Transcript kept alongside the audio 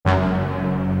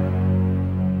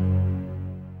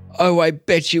Oh, I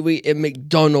bet you eat at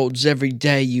McDonald's every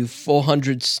day, you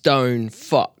 400 stone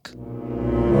fuck.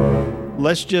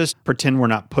 Let's just pretend we're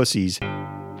not pussies.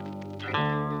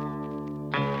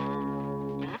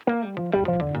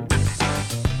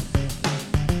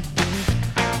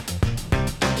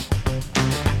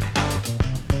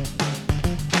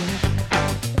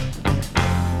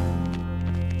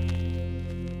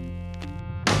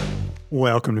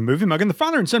 Welcome to Movie Muggin', the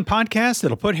father and son podcast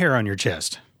that'll put hair on your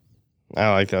chest. I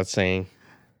like that saying.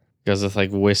 Goes with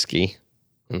like whiskey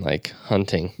and like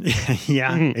hunting.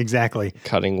 Yeah, exactly.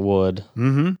 Cutting wood.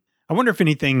 Mm-hmm. I wonder if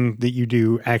anything that you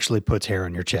do actually puts hair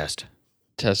on your chest.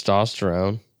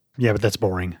 Testosterone. Yeah, but that's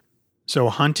boring. So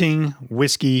hunting,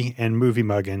 whiskey, and movie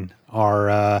mugging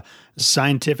are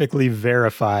scientifically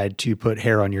verified to put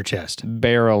hair on your chest.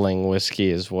 Barreling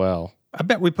whiskey as well. I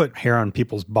bet we put hair on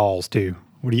people's balls too.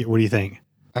 What do you think?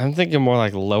 I'm thinking more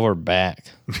like lower back.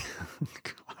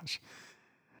 Gosh.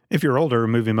 If you're older,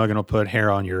 movie mugging will put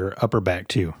hair on your upper back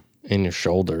too. In your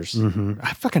shoulders. Mm-hmm.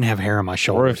 I fucking have hair on my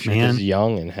shoulders, Or if you're man. just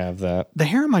young and have that. The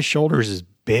hair on my shoulders is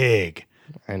big.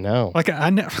 I know. Like I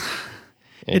know.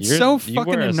 Yeah, It's so you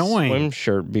fucking wear annoying. A swim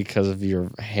shirt because of your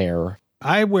hair.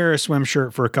 I wear a swim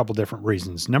shirt for a couple different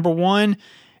reasons. Number one,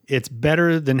 it's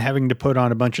better than having to put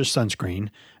on a bunch of sunscreen.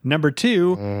 Number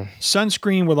two,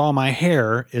 sunscreen with all my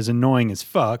hair is annoying as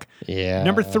fuck. Yeah.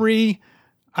 Number three,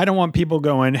 I don't want people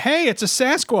going, hey, it's a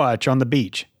Sasquatch on the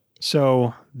beach.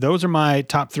 So those are my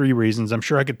top three reasons. I'm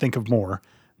sure I could think of more.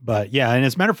 But yeah, and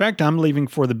as a matter of fact, I'm leaving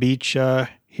for the beach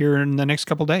here in the next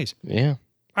couple days. Yeah.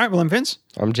 All right, well, I'm Vince.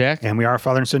 I'm Jack. And we are a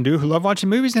father and son duo who love watching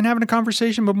movies and having a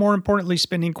conversation, but more importantly,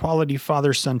 spending quality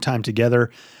father-son time together.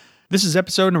 This is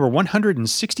episode number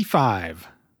 165.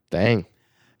 Dang.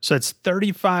 So it's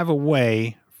 35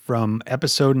 away from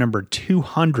episode number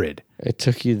 200. It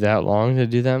took you that long to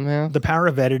do that math? The power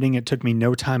of editing, it took me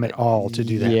no time at all to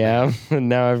do that. Yeah,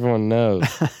 now everyone knows.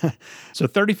 So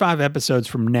 35 episodes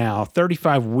from now,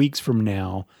 35 weeks from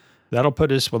now, will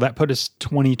that put us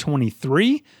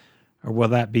 2023? Or will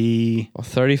that be... Well,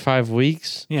 35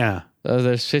 weeks? Yeah.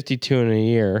 There's 52 in a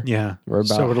year. Yeah. We're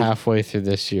about halfway through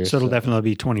this year. So it'll definitely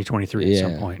be 2023 at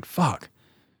some Yeah. point. Fuck.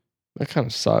 That kind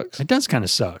of sucks. It does kind of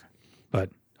suck,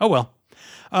 but oh well.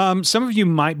 Some of you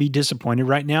might be disappointed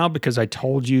right now because I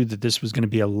told you that this was going to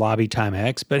be a Lobby Time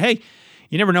X, but hey,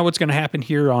 you never know what's going to happen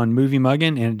here on Movie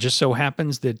Muggin', and it just so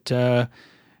happens that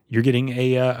you're getting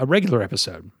a regular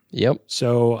episode. Yep.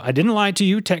 So I didn't lie to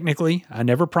you, technically. I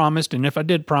never promised, and if I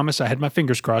did promise, I had my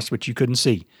fingers crossed, which you couldn't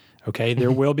see. Okay,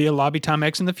 there will be a Lobby Time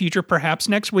X in the future, perhaps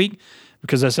next week,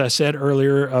 because as I said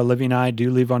earlier, Olivia and I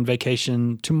do leave on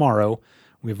vacation tomorrow.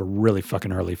 We have a really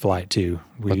fucking early flight too.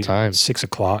 What time? 6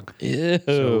 o'clock. Ew.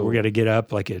 So we got to get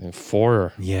up like at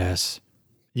 4. Yes.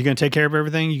 You going to take care of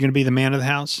everything? You going to be the man of the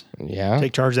house? Yeah.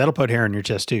 Take charge. That'll put hair on your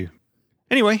chest too.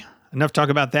 Anyway, enough talk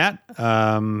about that.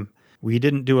 We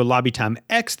didn't do a Lobby Time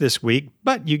X this week,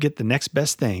 but you get the next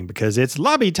best thing because it's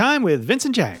Lobby Time with Vince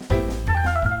and Jack.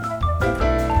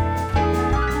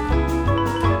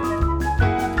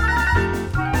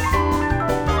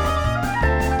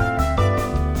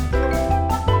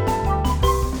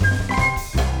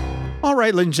 All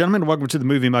right, ladies and gentlemen, welcome to the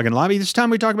Movie Muggin' Lobby. This time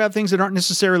we talk about things that aren't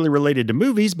necessarily related to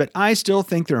movies, but I still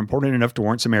think they're important enough to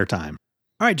warrant some airtime.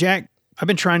 All right, Jack, I've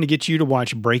been trying to get you to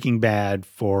watch Breaking Bad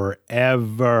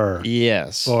forever.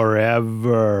 Yes.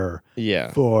 Forever.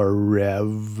 Yeah.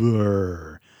 Forever.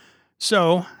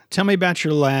 So tell me about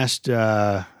your last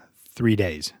 3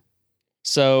 days.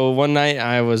 So one night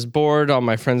I was bored. All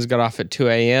my friends got off at 2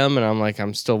 a.m. and I'm like,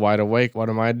 I'm still wide awake. What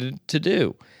am I to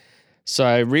do? So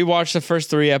I rewatched the first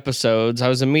 3 episodes. I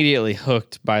was immediately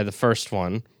hooked by the first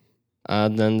one.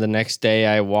 Then the next day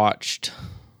I watched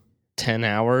 10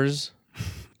 hours.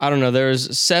 I don't know.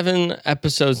 There's 7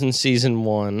 episodes in season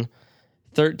 1,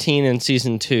 13 in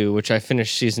season 2, which I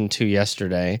finished season 2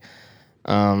 yesterday.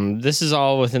 This is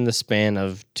all within the span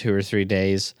of 2 or 3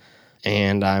 days.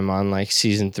 And I'm on like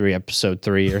season 3, episode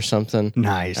 3 or something.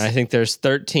 Nice. I think there's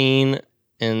 13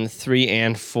 in 3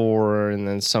 and 4, and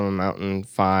then some amount in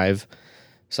 5.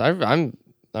 So I don't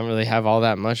really have all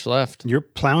that much left. You're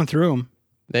plowing through them.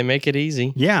 They make it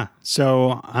easy. Yeah.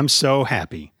 So I'm so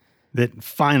happy that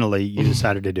finally you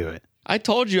decided to do it. I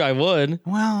told you I would.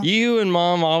 Well, You and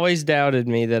Mom always doubted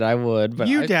me that I would, but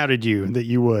you doubted you that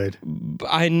you would.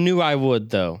 I knew I would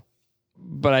though,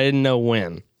 but I didn't know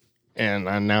when. And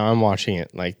now I'm watching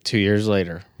it like 2 years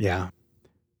later. Yeah.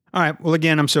 All right. Well,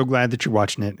 again, I'm so glad that you're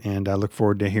watching it, and I look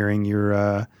forward to hearing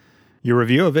your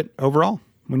review of it overall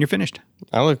when you're finished.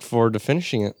 I look forward to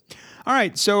finishing it. All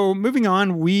right. So moving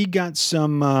on, we got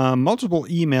some multiple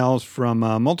emails from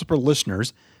multiple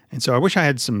listeners. And so I wish I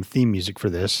had some theme music for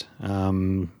this.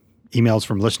 emails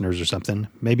from listeners or something.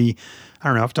 Maybe, I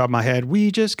don't know, off the top of my head,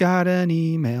 we just got an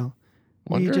email.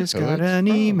 We just got an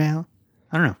email.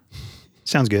 I don't know.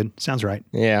 Sounds good. Sounds right.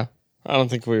 Yeah. I don't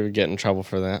think we would get in trouble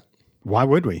for that. Why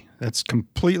would we? That's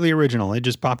completely original. It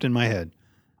just popped in my head.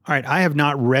 All right. I have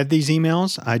not read these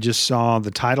emails. I just saw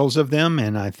the titles of them,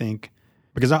 and I think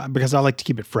because I like to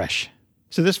keep it fresh.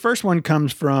 So this first one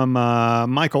comes from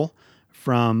Michael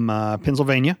from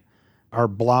Pennsylvania, our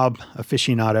Blob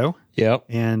aficionado. Yep.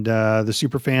 And the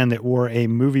super fan that wore a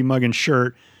movie mugging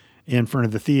shirt in front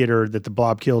of the theater that the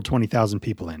Blob killed 20,000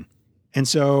 people in. And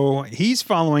so he's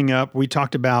following up. We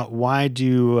talked about why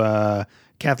do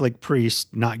Catholic priests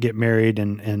not get married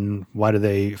and why do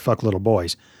they fuck little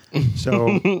boys?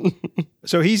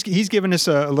 So he's given us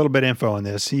a little bit of info on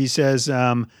this. He says,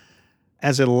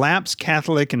 as a lapsed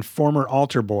Catholic and former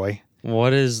altar boy.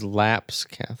 What is lapsed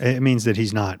Catholic? It means that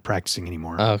he's not practicing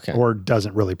anymore. Okay. Or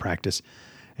doesn't really practice.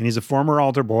 And he's a former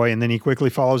altar boy, and then he quickly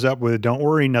follows up with, don't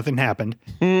worry, nothing happened.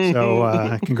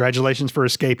 So congratulations for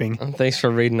escaping. Thanks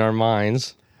for reading our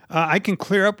minds. I can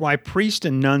clear up why priests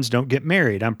and nuns don't get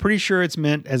married. I'm pretty sure it's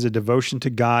meant as a devotion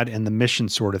to God and the mission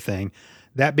sort of thing.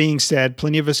 That being said,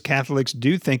 plenty of us Catholics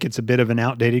do think it's a bit of an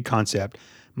outdated concept.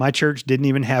 My church didn't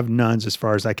even have nuns as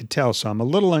far as I could tell, so I'm a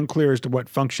little unclear as to what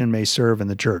function may serve in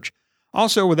the church.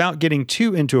 Also, without getting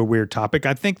too into a weird topic,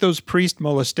 I think those priest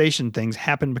molestation things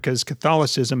happen because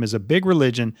Catholicism is a big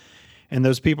religion and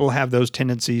those people have those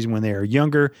tendencies when they are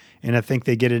younger, and I think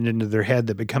they get it into their head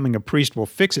that becoming a priest will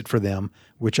fix it for them,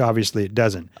 which obviously it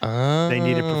doesn't. They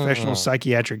needed professional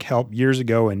psychiatric help years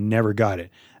ago and never got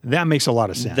it. That makes a lot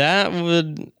of sense. That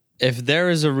would, if there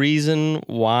is a reason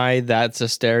why that's a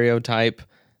stereotype,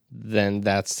 then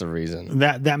that's the reason.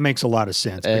 That makes a lot of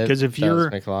sense. Because if you're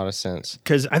make a lot of sense.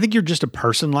 Because I think you're just a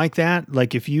person like that.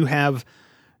 Like if you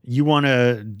want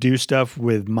to do stuff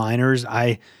with minors,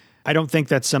 I don't think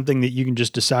that's something that you can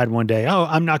just decide one day, oh,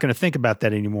 I'm not going to think about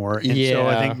that anymore. And so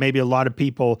I think maybe a lot of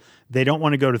people, they don't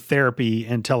want to go to therapy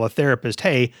and tell a therapist,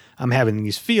 hey, I'm having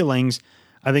these feelings.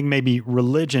 I think maybe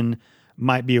religion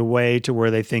might be a way to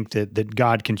where they think that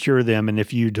God can cure them. And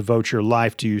if you devote your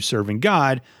life to serving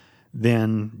God,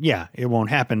 then yeah, it won't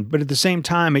happen. But at the same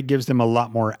time, it gives them a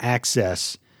lot more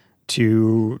access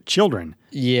to children.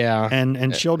 Yeah.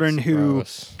 And children who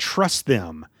trust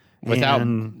them. Without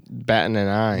batting an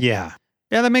eye. Yeah.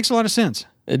 Yeah, that makes a lot of sense.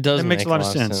 It does make a lot of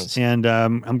sense. And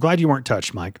I'm glad you weren't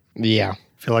touched, Mike. Yeah. I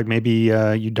feel like maybe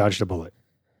you dodged a bullet.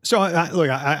 So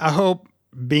I hope,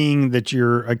 being that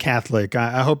you're a Catholic,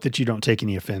 I hope that you don't take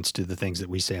any offense to the things that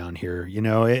we say on here. You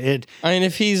know, I mean,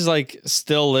 if he's like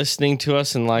still listening to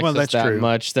us and likes us that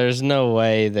much, there's no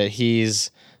way that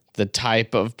he's the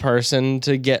type of person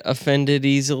to get offended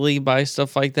easily by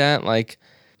stuff like that. Like,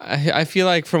 I feel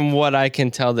like from what I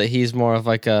can tell that he's more of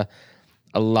like a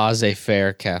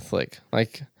laissez-faire Catholic.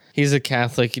 Like, he's a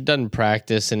Catholic. He doesn't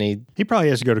practice, and he probably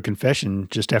has to go to confession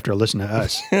just after listening to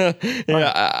us.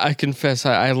 Yeah, I confess,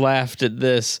 I laughed at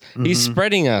this. Mm-hmm. He's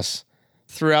spreading us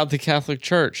throughout the Catholic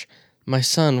Church. My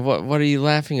son, what are you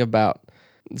laughing about?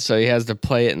 So he has to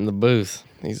play it in the booth.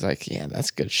 He's like, yeah,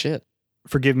 that's good shit.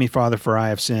 Forgive me, Father, for I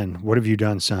have sinned. What have you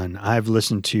done, son? I've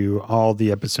listened to all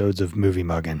the episodes of Movie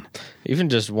Muggin'. Even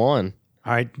just one.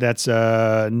 All right, that's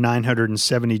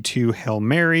 972 Hail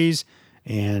Marys.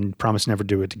 And promise never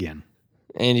do it again.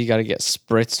 And you got to get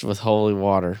spritzed with holy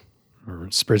water. Or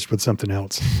spritzed with something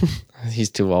else. He's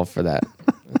too old for that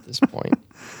at this point.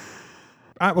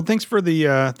 All right. Well, thanks for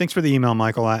the email,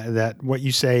 Michael. That what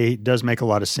you say does make a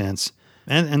lot of sense,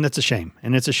 and that's a shame.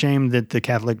 And it's a shame that the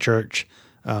Catholic Church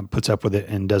puts up with it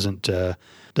and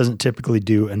doesn't typically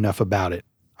do enough about it.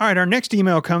 All right. Our next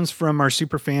email comes from our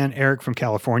super fan Eric from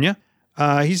California.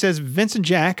 He says, Vince and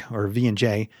Jack, or V and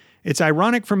J. It's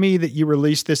ironic for me that you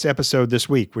released this episode this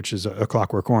week, which is A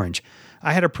Clockwork Orange.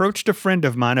 I had approached a friend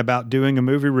of mine about doing a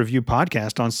movie review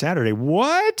podcast on Saturday.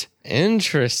 What?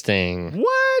 Interesting.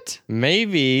 What?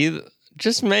 Maybe,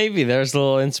 just maybe, there's a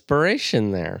little inspiration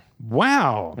there.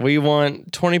 Wow. We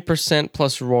want 20%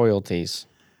 plus royalties.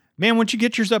 Man, once you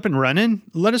get yours up and running,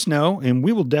 let us know, and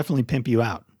we will definitely pimp you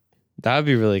out. That would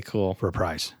be really cool. For a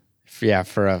price. Yeah,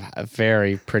 for a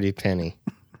very pretty penny.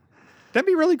 That'd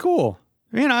be really cool.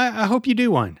 Man, I hope you do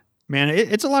one. Man,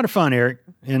 it's a lot of fun, Eric,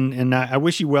 and I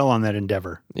wish you well on that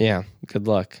endeavor. Yeah, good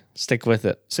luck. Stick with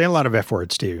it. Say a lot of F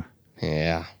words, too.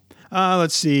 Yeah.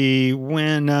 Let's see.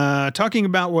 When talking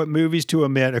about what movies to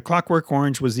omit, A Clockwork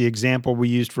Orange was the example we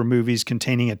used for movies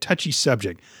containing a touchy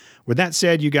subject. With that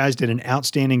said, you guys did an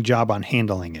outstanding job on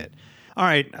handling it. All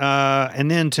right.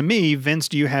 And then to me, Vince,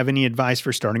 do you have any advice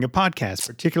for starting a podcast,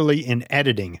 particularly in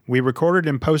editing? We recorded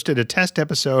and posted a test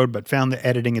episode, but found the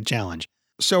editing a challenge.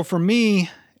 So for me,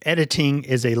 editing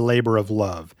is a labor of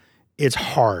love. It's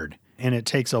hard and it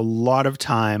takes a lot of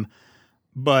time,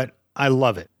 but I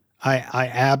love it. I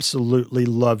absolutely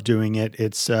love doing it.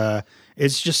 It's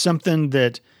just something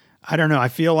that, I don't know, I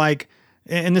feel like,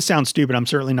 and this sounds stupid, I'm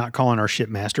certainly not calling our shit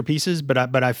masterpieces, but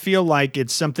I feel like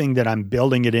it's something that I'm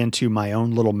building it into my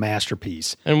own little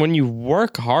masterpiece. And when you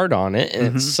work hard on it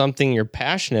and it's something you're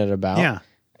passionate about,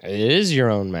 it is your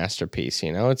own masterpiece,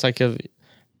 you know? It's like a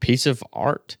piece of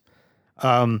art.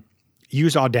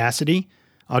 Use Audacity.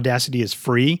 Audacity is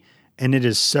free, and it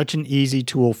is such an easy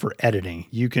tool for editing.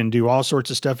 You can do all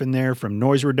sorts of stuff in there, from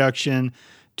noise reduction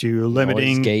to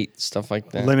limiting Noise gate, stuff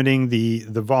like that. limiting the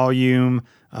volume,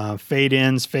 fade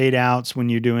ins, fade outs when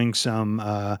you're doing some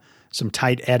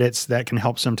tight edits. That can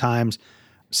help sometimes.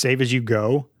 Save as you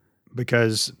go,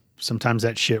 because sometimes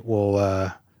that shit will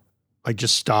like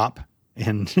just stop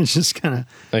and it's just kind of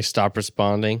Like stop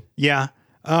responding. yeah.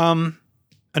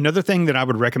 Another thing that I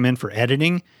would recommend for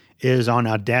editing is on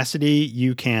Audacity,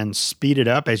 you can speed it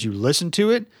up as you listen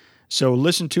to it. So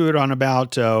listen to it on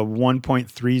about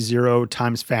 1.30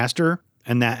 times faster.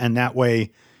 And that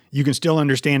way you can still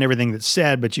understand everything that's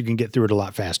said, but you can get through it a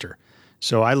lot faster.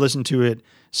 So I listen to it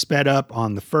sped up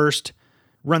on the first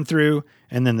run through,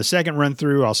 and then the second run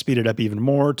through, I'll speed it up even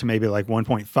more to maybe like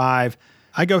 1.5.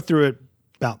 I go through it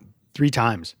about 3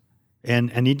 times.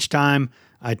 And each time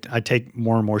I take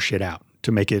more and more shit out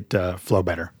to make it flow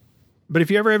better. But if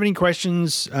you ever have any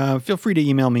questions, feel free to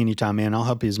email me anytime, man. I'll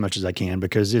help you as much as I can,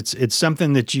 because it's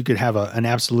something that you could have an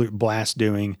absolute blast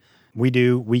doing. We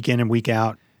do week in and week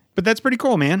out. But that's pretty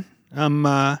cool, man. I'm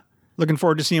looking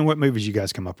forward to seeing what movies you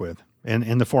guys come up with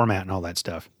and the format and all that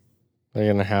stuff. They're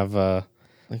going to have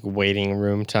like waiting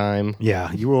room time.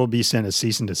 Yeah, you will be sent a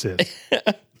cease and desist.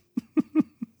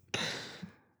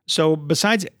 So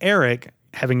besides Eric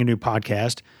having a new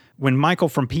podcast, when Michael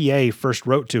from PA first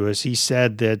wrote to us, he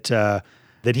said that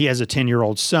he has a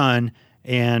 10-year-old son,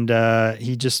 and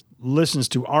he just listens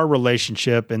to our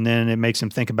relationship, and then it makes him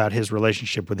think about his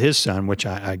relationship with his son, which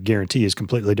I guarantee is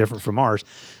completely different from ours,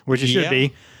 which it should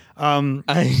be.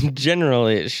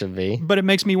 Generally, it should be. But it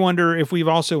makes me wonder if we've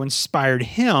also inspired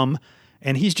him,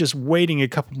 and he's just waiting a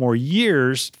couple more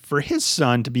years for his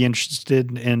son to be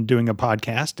interested in doing a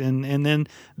podcast, and then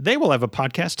they will have a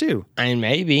podcast too. And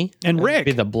maybe. And That'd Rick.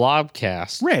 be the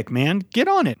Blobcast. Rick, man, get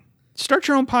on it. Start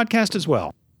your own podcast as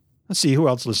well. Let's see who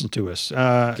else listens to us.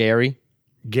 Gary.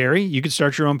 Gary, you could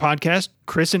start your own podcast.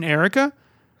 Chris and Erica,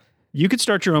 you could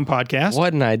start your own podcast.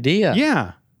 What an idea.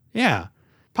 Yeah.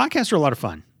 Podcasts are a lot of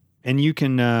fun, and you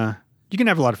can have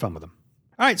a lot of fun with them.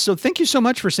 All right, so thank you so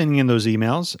much for sending in those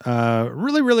emails.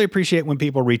 Really, really appreciate when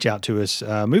people reach out to us.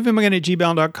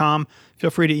 MovieMuggin@gmail.com. Feel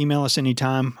free to email us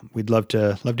anytime. We'd love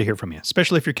to hear from you,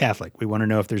 especially if you're Catholic. We want to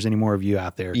know if there's any more of you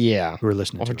out there who are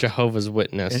listening or to us. Jehovah's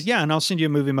Witness. And I'll send you a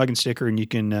Movie Muggin sticker, and you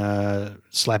can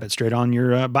slap it straight on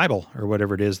your Bible or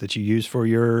whatever it is that you use for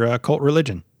your cult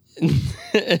religion.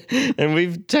 And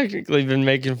we've technically been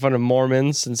making fun of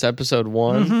Mormons since episode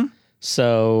 1.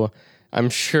 So I'm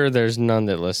sure there's none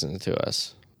that listens to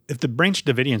us. If the Branch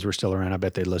Davidians were still around, I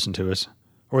bet they'd listen to us.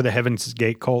 Or the Heaven's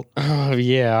Gate cult. Oh,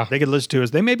 yeah. They could listen to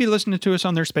us. They may be listening to us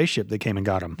on their spaceship that came and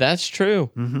got them. That's true.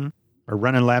 Or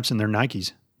running laps in their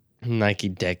Nikes. Nike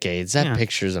Decades. That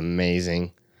picture's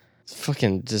amazing. It's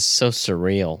fucking just so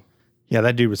surreal. Yeah,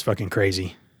 that dude was fucking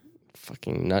crazy.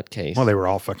 Fucking nutcase. Well, they were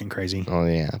all fucking crazy. Oh,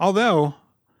 yeah. Although,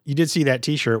 you did see that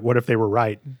t-shirt, What If They Were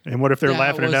Right? And what if they're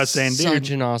laughing at us saying, dude, such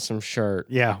an awesome shirt.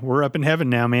 yeah, we're up in heaven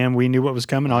now, man. We knew what was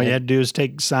coming. All you had to do is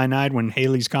take cyanide when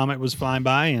Halley's Comet was flying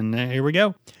by, and here we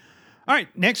go. All right,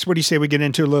 next, what do you say we get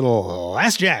into a little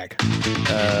Last Jack?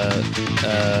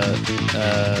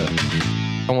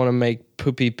 I want to make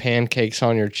poopy pancakes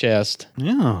on your chest.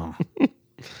 Oh.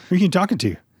 Who are you talking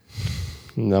to?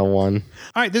 No one.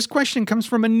 All right, this question comes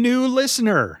from a new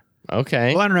listener.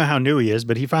 Okay. Well, I don't know how new he is,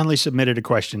 but he finally submitted a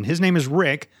question. His name is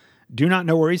Rick. Do not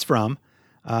know where he's from.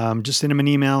 Just send him an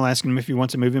email asking him if he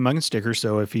wants a Movie Muggin sticker.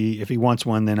 So if he wants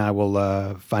one, then I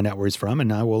will find out where he's from,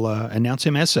 and I will announce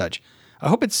him as such. I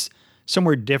hope it's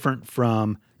somewhere different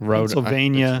from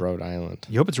Pennsylvania. It's Rhode Island.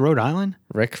 You hope it's Rhode Island?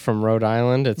 Rick from Rhode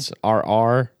Island. It's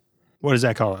RR. What is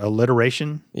that called?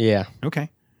 Alliteration? Yeah. Okay.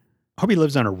 I hope he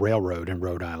lives on a railroad in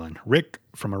Rhode Island. Rick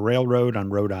from a railroad on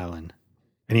Rhode Island.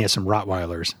 And he has some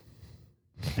Rottweilers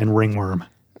and ringworm.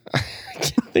 I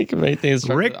can't think of anything.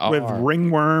 Rick with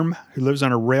ringworm who lives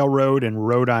on a railroad in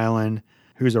Rhode Island,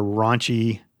 who's a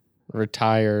raunchy,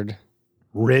 retired,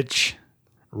 rich,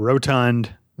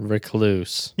 rotund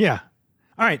recluse. Yeah.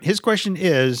 All right. His question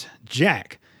is,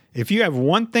 Jack, if you have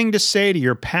one thing to say to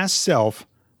your past self,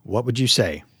 what would you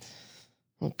say?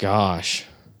 Oh, gosh.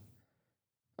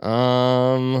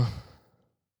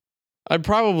 I'd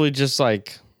probably just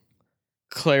like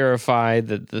clarify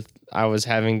that I was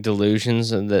having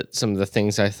delusions and that some of the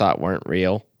things I thought weren't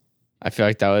real. I feel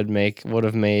like that would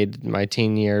have made my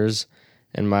teen years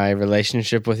and my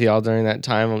relationship with y'all during that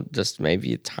time just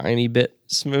maybe a tiny bit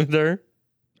smoother.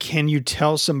 Can you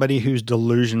tell somebody who's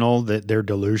delusional that they're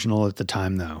delusional at the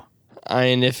time, though? I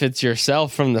mean, if it's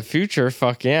yourself from the future,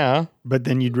 fuck yeah. But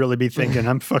then you'd really be thinking,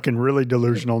 I'm fucking really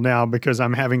delusional now because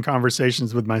I'm having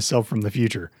conversations with myself from the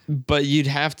future. But you'd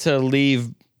have to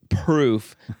leave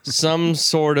proof, some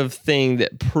sort of thing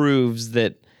that proves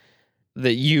that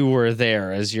you were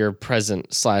there as your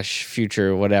present /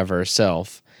 future whatever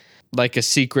self. Like a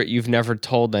secret you've never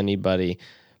told anybody.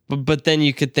 But then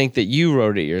you could think that you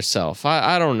wrote it yourself.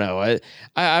 I don't know.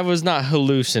 I was not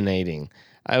hallucinating.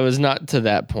 I was not to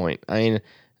that point. I mean,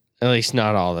 at least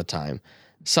not all the time.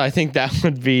 So I think that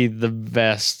would be the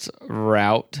best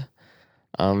route.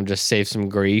 Just save some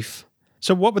grief.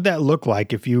 So what would that look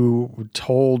like if you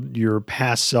told your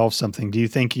past self something? Do you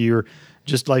think you're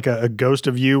just like a ghost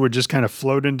of you would just kind of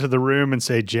float into the room and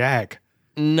say, Jack?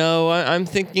 No, I'm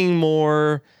thinking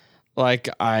more like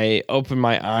I open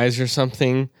my eyes or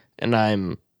something and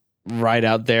I'm right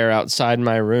out there outside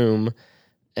my room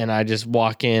and I just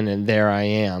walk in and there I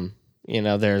am. You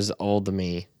know, there's old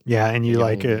me. Yeah, and you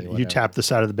you tap the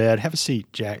side of the bed. Have a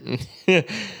seat, Jack.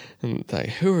 Like,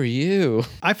 who are you?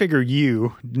 I figure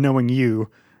you, knowing you,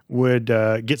 would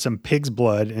get some pig's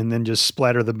blood and then just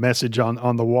splatter the message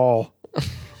on the wall.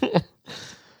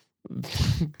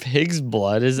 Pig's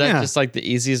blood? Is that just like the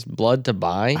easiest blood to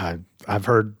buy? I've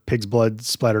heard pig's blood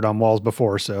splattered on walls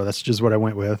before, so that's just what I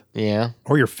went with. Yeah.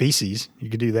 Or your feces. You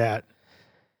could do that.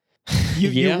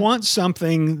 You want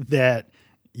something that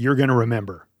you're going to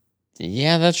remember.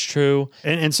 Yeah, that's true.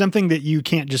 And something that you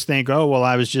can't just think, oh, well,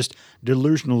 I was just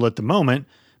delusional at the moment,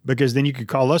 because then you could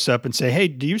call us up and say, hey,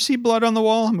 do you see blood on the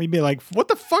wall? And we'd be like, what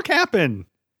the fuck happened?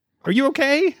 Are you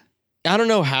okay? I don't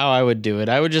know how I would do it.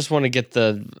 I would just want to get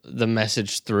the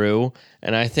message through.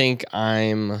 And I think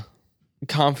I'm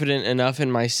confident enough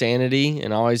in my sanity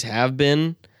and always have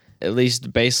been, at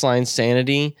least baseline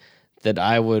sanity, that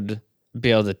I would be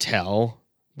able to tell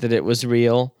that it was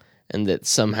real and that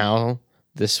somehow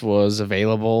this was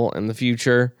available in the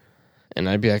future. And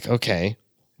I'd be like, okay,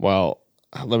 well,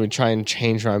 let me try and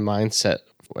change my mindset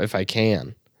if I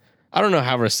can. I don't know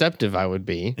how receptive I would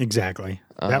be. Exactly.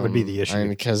 That would be the issue.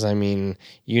 Because, I mean,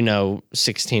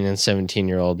 16 and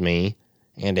 17-year-old me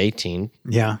and 18.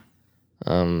 Yeah.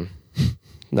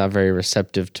 Not very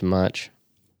receptive to much.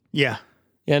 Yeah.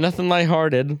 Yeah, nothing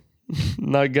lighthearted.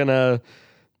 Not gonna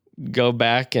go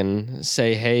back and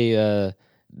say, hey,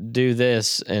 do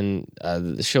this and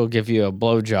she'll give you a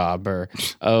blowjob, or,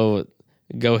 oh,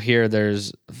 go here,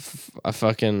 there's a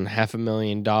fucking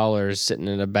 $500,000 sitting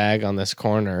in a bag on this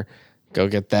corner. Go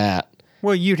get that.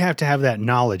 Well, you'd have to have that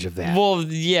knowledge of that. Well,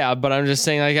 yeah, but I'm just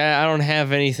saying, like, I don't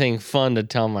have anything fun to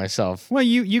tell myself. Well,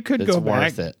 you could go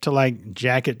back to like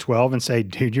Jack at 12 and say,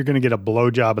 dude, you're going to get a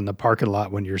blowjob in the parking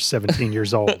lot when you're 17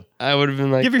 years old. I would have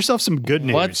been like, give yourself some good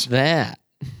news. What's that?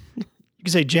 You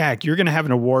can say, Jack, you're going to have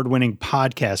an award-winning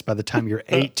podcast by the time you're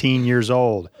 18 years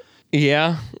old.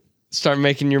 Yeah. Start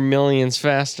making your millions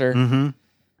faster. Mm-hmm.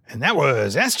 And that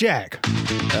was Ask Jack.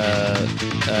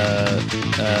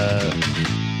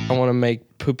 I want to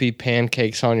make poopy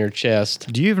pancakes on your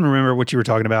chest. Do you even remember what you were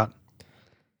talking about?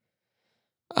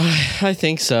 I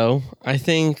think so. I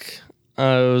think it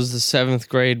was the 7th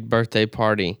grade birthday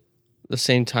party. The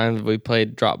same time that we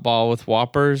played drop ball with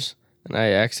Whoppers, and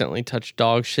I accidentally touched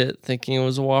dog shit thinking it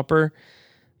was a Whopper.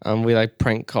 We like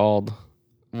prank called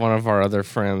one of our other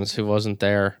friends who wasn't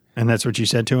there. And that's what you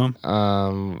said to him?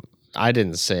 I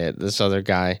didn't say it. This other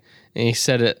guy. And he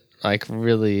said it like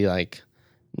really like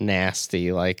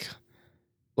nasty, like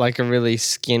a really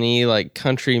skinny, like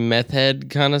country meth head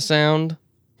kind of sound.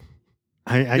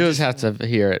 I you just have to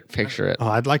hear it, picture it. Oh,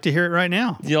 I'd like to hear it right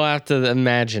now. You'll have to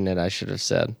imagine it, I should have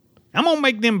said. I'm going to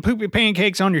make them poopy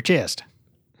pancakes on your chest.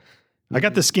 I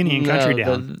got the skinny and country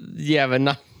down. But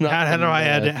not how do I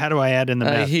add in the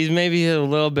meth? He's maybe a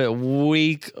little bit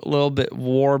weak, a little bit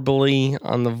warbly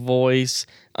on the voice,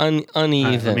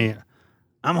 uneven.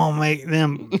 I'm going to make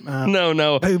them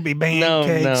no. poopy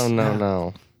pancakes.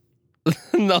 No.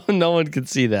 No one could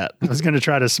see that. I was going to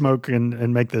try to smoke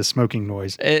and make the smoking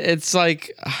noise. It's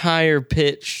like higher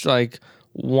pitched, like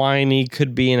whiny,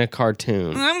 could be in a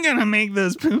cartoon. I'm going to make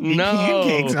those poopy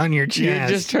pancakes on your chest. You're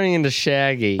just turning into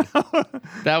Shaggy.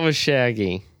 That was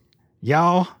Shaggy.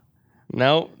 Y'all.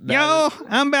 No. Y'all,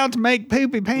 I'm about to make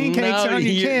poopy pancakes on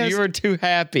your chest. You were too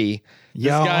happy.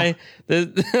 Y'all.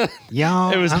 Y'all.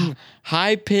 Y'all. It was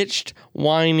high pitched,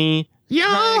 whiny,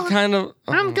 Y'all, kind of.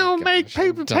 I'm gonna make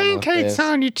poopy pancakes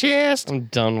on your chest. I'm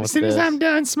done with As soon this. as I'm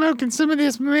done smoking some of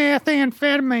this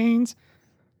methamphetamines.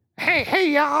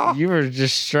 Hey, y'all. You were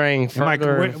just straying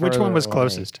further. and Which one further was away.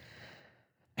 closest?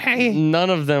 Hey. None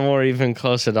of them were even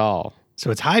close at all.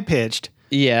 So it's high pitched.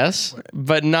 Yes,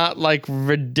 but not like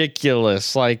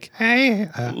ridiculous, like Hey.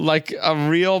 like a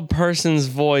real person's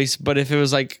voice. But if it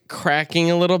was like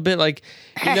cracking a little bit, like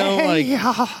like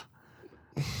y'all.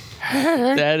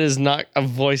 that is not a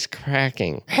voice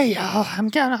cracking. Hey, y'all. I'm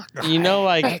gonna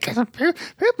Like make some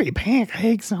poopy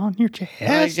pancakes on your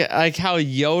chest. like how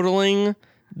yodeling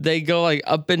they go like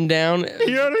up and down.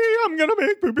 I'm gonna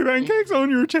make poopy pancakes on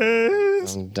your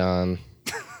chest. I'm done.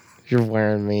 You're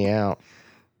wearing me out.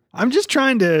 I'm just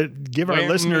trying to give our Wearing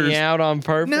listeners me out on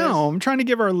purpose. No, I'm trying to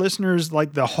give our listeners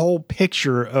like the whole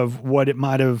picture of what it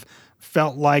might have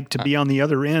felt like to be on the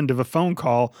other end of a phone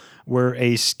call where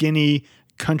a skinny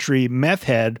country meth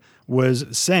head was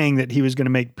saying that he was going to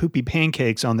make poopy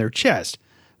pancakes on their chest.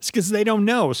 It's because they don't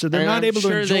know, so they're And not I'm able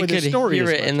sure to enjoy they the could story. hear as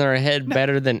it much. in their head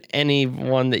better than any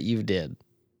one that you did.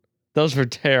 Those were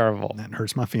terrible. That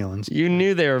hurts my feelings. You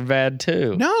knew they were bad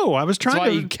too. No, I was That's trying why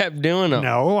to. you kept doing them.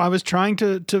 No, I was trying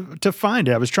to find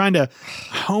it. I was trying to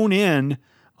hone in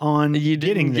on You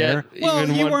getting didn't there. get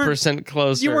even 1%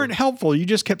 closer. You weren't helpful. You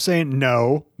just kept saying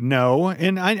no,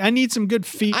 and I need some good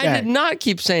feedback. I did not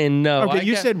keep saying no. Okay,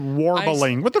 you said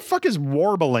warbling. What the fuck is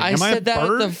warbling? I Am said I a that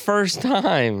bird? the first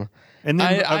time. And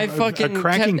then I fucking a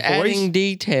cracking kept voice, adding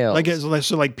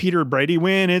details. like Peter Brady,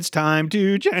 when it's time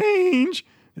to change.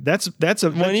 That's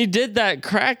when you did that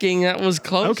cracking, that was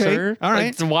closer. Okay, all right.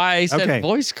 That's why I said Okay,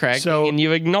 voice cracking, so- and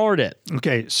you ignored it.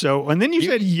 okay. So and then you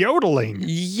said yodeling.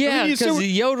 Yeah, you because said-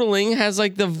 yodeling has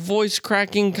like the voice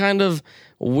cracking kind of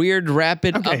weird,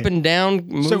 rapid Okay. up and down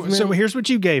movement. So here's what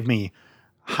you gave me: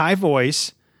 high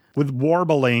voice with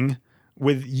warbling,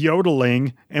 with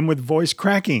yodeling, and with voice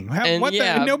cracking. And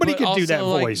Nobody but could do that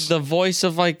also, like, voice. the voice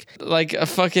of like a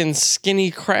fucking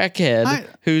skinny crackhead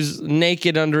who's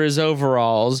naked under his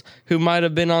overalls, who might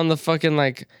have been on the fucking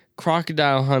like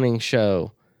crocodile hunting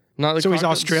show. Not the So he's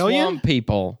Australian? Swamp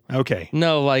people. Okay,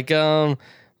 No,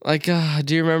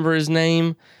 do you remember his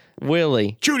name?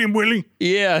 Willie. shoot him, Willie.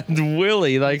 Yeah,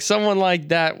 Willie. Like someone like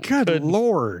that Good could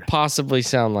Lord. possibly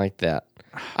sound like that.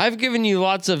 I've given you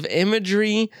lots of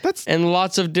imagery That's- and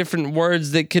lots of different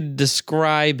words that could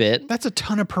describe it. That's a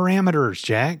ton of parameters,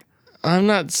 Jack. I'm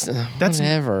not. That's-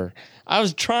 Whatever. I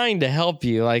was trying to help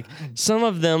you. Like some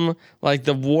of them, like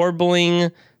the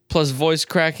warbling plus voice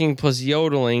cracking plus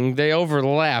yodeling, they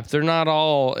overlap. They're not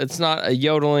all. It's not a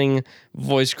yodeling,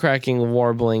 voice cracking,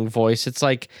 warbling voice. It's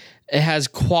like it has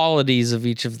qualities of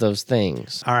each of those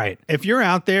things. All right. If you're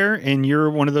out there and you're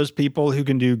one of those people who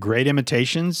can do great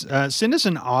imitations, send us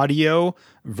an audio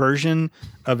version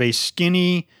of a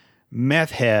skinny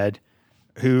meth head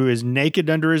who is naked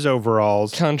under his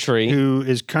overalls, Country. who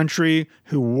is country,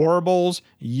 who warbles,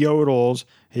 yodels,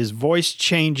 his voice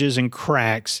changes and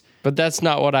cracks. But that's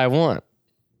not what I want.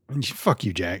 Fuck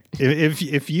you, Jack.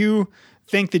 If you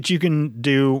think that you can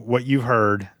do what you've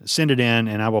heard, send it in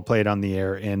and I will play it on the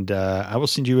air. And I will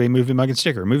send you a movie muggin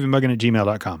sticker,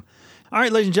 moviemuggin@gmail.com. All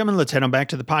right, ladies and gentlemen, let's head on back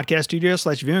to the podcast studio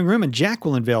 / viewing room, and Jack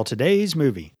will unveil today's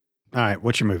movie. All right,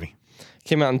 what's your movie?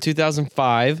 Came out in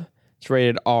 2005. It's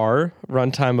rated R,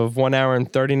 runtime of 1 hour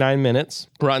and 39 minutes.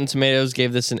 Rotten Tomatoes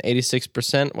gave this an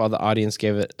 86%, while the audience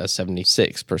gave it a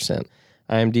 76%.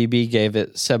 IMDb gave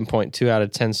it 7.2 out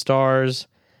of 10 stars.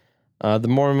 The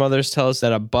Mormon mothers tell us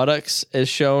that a buttocks is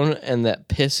shown and that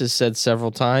piss is said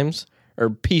several times, or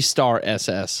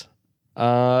P*SS.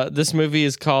 This movie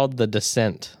is called The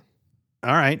Descent.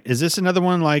 All right, is this another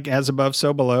one like As Above,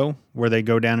 So Below, where they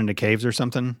go down into caves or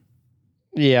something?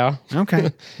 Yeah. Okay.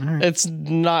 All right. It's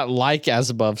not like As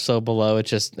Above, So Below. It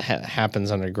just happens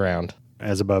underground.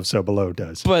 As Above, So Below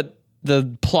does. But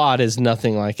the plot is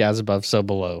nothing like As Above, So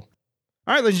Below.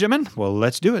 All right, ladies and gentlemen, well,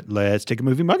 let's do it. Let's take a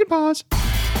movie mug and pause.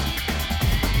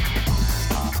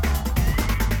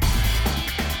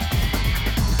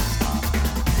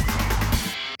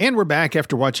 And we're back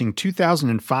after watching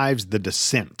 2005's The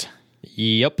Descent.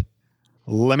 Yep.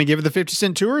 Let me give it the 50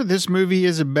 Cent tour. This movie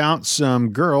is about some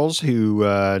girls who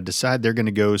decide they're going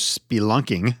to go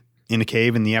spelunking in a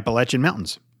cave in the Appalachian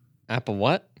Mountains. Apple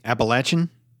what?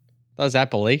 Appalachian? That was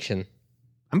Appalachian.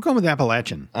 I'm going with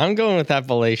Appalachian. I'm going with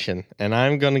Appalachian. And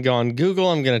I'm going to go on Google.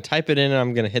 I'm going to type it in and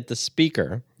I'm going to hit the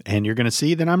speaker. And you're going to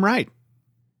see that I'm right.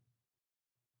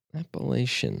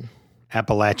 Appalachian.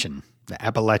 Appalachian. The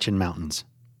Appalachian Mountains.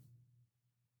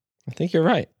 I think you're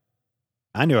right.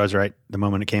 I knew I was right the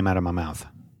moment it came out of my mouth.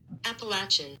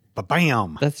 Appalachian.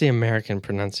 Ba-bam! That's the American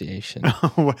pronunciation.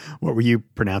 What were you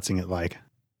pronouncing it like?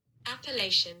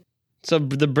 Appellation. So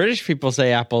the British people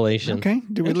say Appellation. Okay.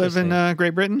 Do we live in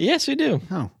Great Britain? Yes, we do.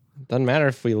 Oh. Doesn't matter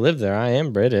if we live there. I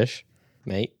am British,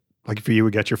 mate. Like for you,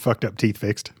 we got your fucked up teeth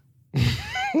fixed.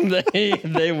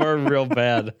 They were real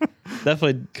bad.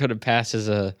 Definitely could have passed as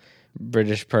a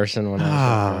British person when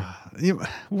I was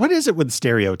What is it with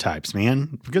stereotypes,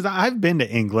 man? Because I've been to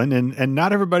England and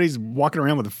not everybody's walking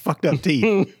around with fucked up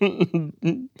teeth.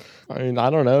 I mean, I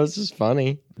don't know. It's just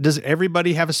funny. Does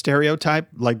everybody have a stereotype,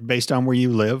 like based on where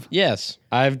you live? Yes.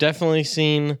 I've definitely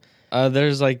seen,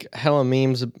 there's like hella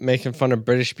memes making fun of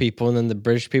British people, and then the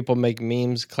British people make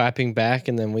memes clapping back,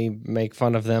 and then we make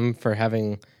fun of them for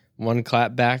having one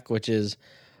clap back, which is,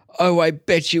 oh, I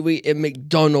bet you eat at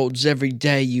McDonald's every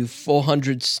day, you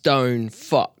 400 stone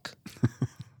fuck.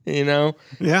 You know?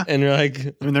 Yeah. And you're like...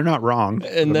 I mean, they're not wrong.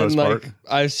 And then, like,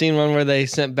 I've seen one where they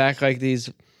sent back, like,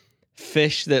 these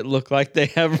fish that look like they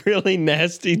have really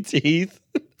nasty teeth.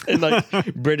 And,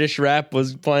 like, British rap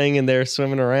was playing and they're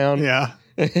swimming around. Yeah.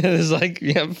 And it's like,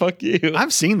 yeah, fuck you.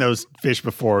 I've seen those fish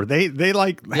before. They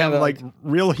like have like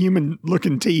real human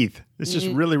looking teeth. It's just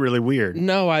really, really weird.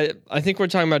 No, I think we're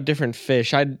talking about different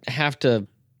fish. I'd have to,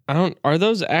 are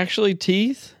those actually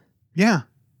teeth? Yeah.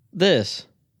 This.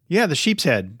 Yeah, the sheep's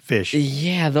head fish.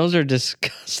 Yeah, those are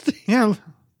disgusting. Yeah.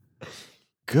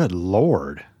 Good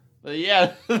Lord. But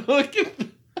yeah, look at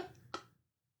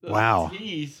those wow.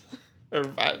 teeth. Or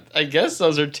I guess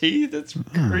those are teeth. It's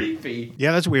creepy.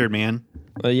 Yeah, that's weird, man.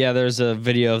 Well, yeah, there's a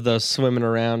video of those swimming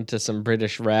around to some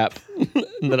British rap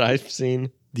that I've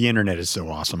seen. The internet is so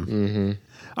awesome. Mm-hmm.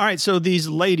 All right, so these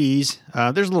ladies,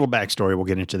 there's a little backstory. We'll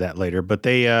get into that later. But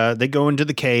they go into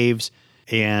the caves,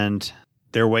 and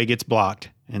their way gets blocked.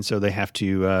 And so they have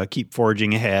to keep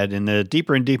forging ahead. And the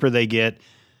deeper and deeper they get,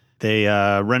 they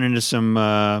run into some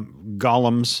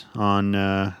golems on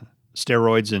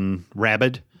steroids and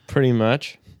rabid. Pretty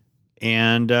much.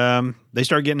 And they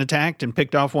start getting attacked and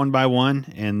picked off one by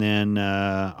one. And then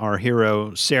our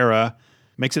hero, Sarah,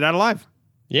 makes it out alive.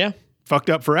 Yeah. Fucked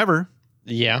up forever.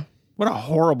 Yeah. What a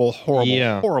horrible,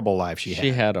 horrible life she had.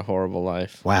 She had a horrible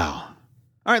life. Wow.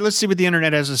 All right, let's see what the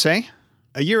internet has to say.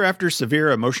 A year after severe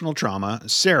emotional trauma,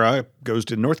 Sarah goes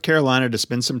to North Carolina to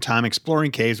spend some time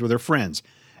exploring caves with her friends.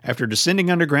 After descending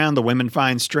underground, the women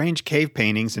find strange cave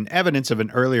paintings and evidence of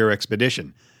an earlier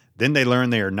expedition. Then they learn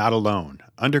they are not alone.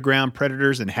 Underground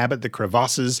predators inhabit the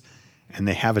crevasses, and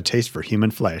they have a taste for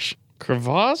human flesh.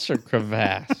 Crevasse or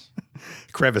crevasse?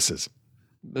 Crevices.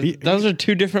 Those are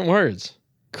two different words.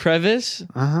 Crevice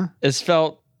is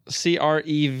spelled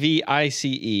Crevice.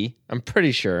 I'm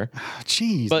pretty sure.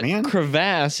 Jeez, but man.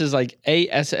 Crevasse is like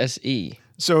ASSE.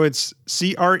 So it's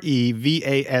Crevasses.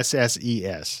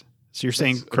 So you're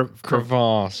saying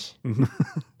crevasse.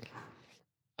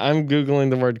 I'm Googling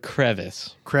the word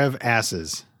crevice.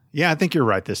 Crevasses. Yeah, I think you're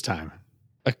right this time.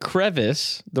 A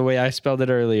crevice, the way I spelled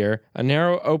it earlier, a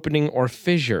narrow opening or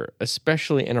fissure,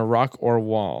 especially in a rock or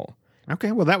wall.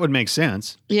 Okay, well, that would make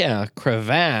sense. Yeah,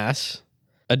 crevasse,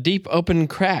 a deep open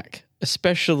crack,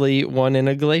 especially one in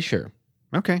a glacier.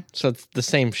 Okay. So it's the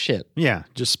same shit. Yeah,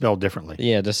 just spelled differently.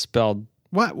 Yeah, just spelled.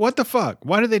 What the fuck?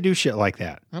 Why do they do shit like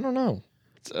that? I don't know.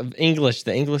 It's English,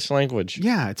 the English language.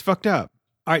 Yeah, it's fucked up.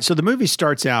 All right, so the movie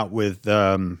starts out with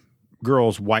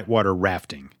girls whitewater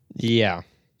rafting. Yeah.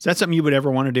 Is that something you would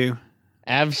ever want to do?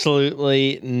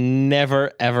 Absolutely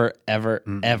never, ever, ever,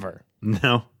 ever.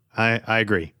 No, I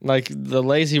agree. Like, the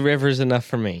lazy river is enough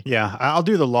for me. Yeah, I'll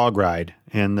do the log ride.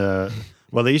 And,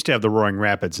 well, they used to have the Roaring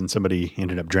Rapids, and somebody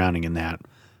ended up drowning in that.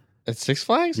 At Six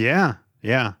Flags? Yeah.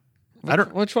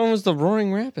 Which one was the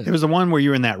Roaring Rapids? It was the one where you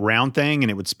were in that round thing,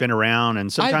 and it would spin around,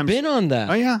 and sometimes... I've been on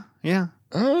that. Oh, yeah.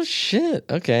 Oh, shit.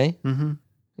 Okay.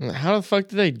 Mm-hmm. How the fuck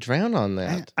did they drown on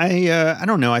that? I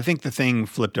don't know. I think the thing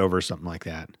flipped over or something like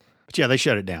that. But yeah, they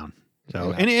shut it down.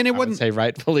 So and it wasn't, say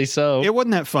rightfully so. It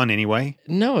wasn't that fun anyway.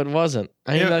 No, it wasn't.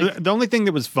 The only thing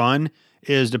that was fun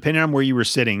is depending on where you were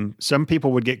sitting, some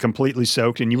people would get completely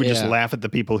soaked and you would just laugh at the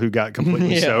people who got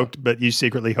completely soaked, but you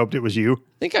secretly hoped it was you.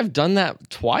 I think I've done that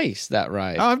twice, that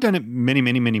ride. Oh, I've done it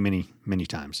many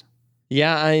times.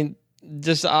 Yeah,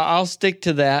 I'll stick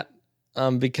to that.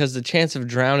 Because the chance of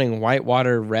drowning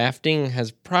whitewater rafting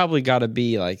has probably got to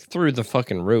be like through the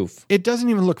fucking roof. It doesn't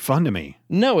even look fun to me.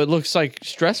 No, it looks like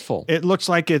stressful. It looks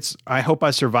like I hope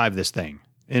I survive this thing.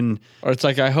 Or it's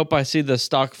like, I hope I see the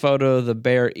stock photo of the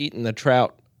bear eating the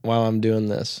trout while I'm doing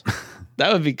this.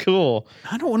 That would be cool.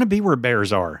 I don't want to be where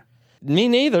bears are. Me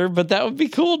neither, but that would be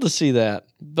cool to see that.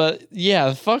 But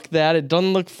yeah, fuck that. It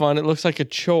doesn't look fun. It looks like a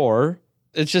chore.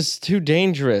 It's just too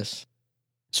dangerous.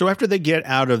 So after they get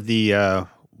out of the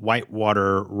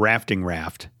whitewater rafting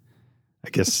raft, I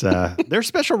guess there's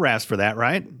special rafts for that,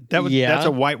 right? Yeah. That's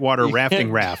a whitewater rafting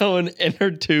Can't raft. Go an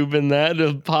inner tube in that,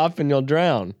 it'll pop and you'll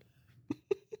drown.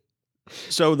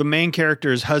 So the main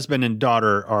character's husband and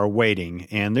daughter are waiting,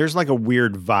 and there's like a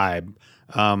weird vibe.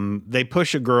 They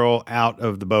push a girl out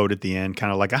of the boat at the end,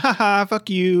 kind of like a ha fuck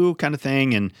you kind of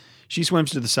thing, and she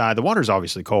swims to the side. The water's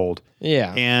obviously cold.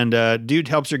 Yeah. And dude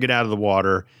helps her get out of the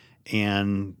water,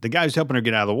 and the guy who's helping her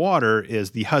get out of the water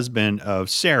is the husband of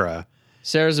Sarah.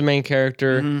 Sarah's the main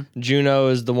character. Juno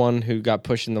is the one who got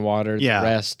pushed in the water. Yeah. The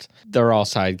rest, they're all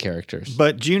side characters.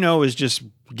 But Juno is just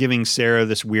giving Sarah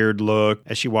this weird look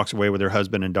as she walks away with her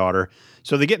husband and daughter.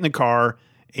 So they get in the car,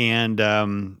 and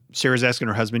Sarah's asking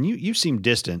her husband, you seem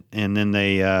distant. And then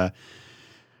they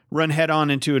run head on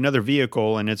into another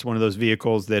vehicle, and it's one of those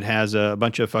vehicles that has a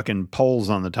bunch of fucking poles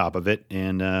on the top of it.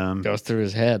 And Goes through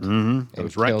his head.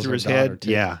 goes right through his head. Too.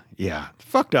 Yeah.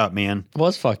 Fucked up, man.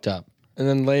 Was fucked up. And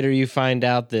then later you find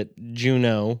out that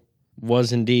Juno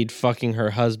was indeed fucking her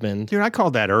husband. Dude, I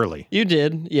called that early. You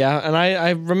did, yeah. And I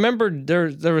remembered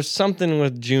there was something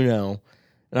with Juno.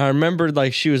 And I remembered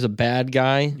like she was a bad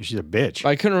guy. She's a bitch.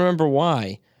 I couldn't remember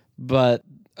why. But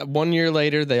 1 year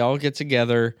later, they all get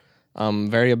together,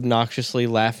 very obnoxiously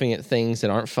laughing at things that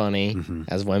aren't funny,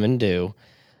 as women do.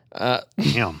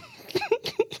 Damn.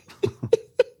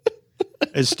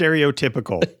 As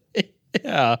stereotypical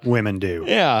Yeah. women do.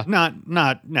 Yeah.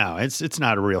 No, it's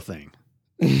not a real thing.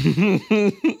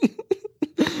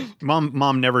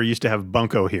 Mom never used to have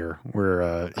bunko here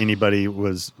where anybody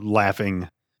was laughing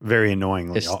very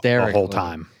annoyingly the whole Hysterically.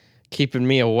 time. Keeping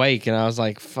me awake, and I was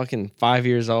like fucking 5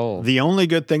 years old. The only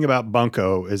good thing about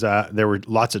bunko is there were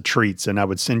lots of treats, and I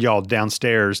would send y'all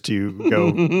downstairs to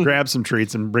go grab some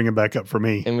treats and bring them back up for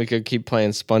me. And we could keep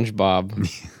playing SpongeBob.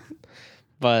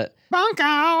 But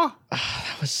Bunko!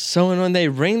 it was so annoying. They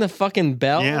ring the fucking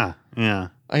bell. Yeah.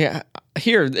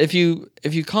 Here, if you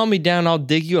calm me down, I'll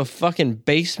dig you a fucking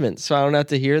basement so I don't have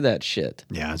to hear that shit.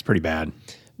 Yeah, it's pretty bad.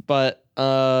 But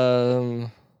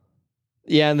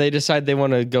yeah, and they decide they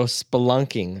want to go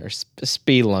spelunking or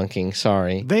spelunking.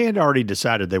 Sorry. They had already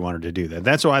decided they wanted to do that.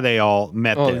 That's why they all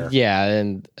met there. Yeah,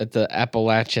 and at the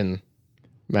Appalachian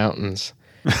Mountains.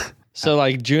 So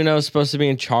like Juno's supposed to be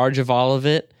in charge of all of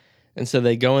it, and so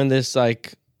they go in this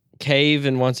like cave,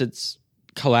 and once it's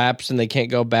collapsed and they can't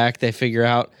go back, they figure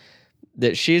out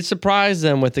that she had surprised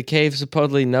them with the cave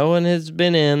supposedly no one has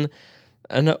been in,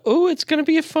 and it's gonna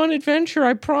be a fun adventure,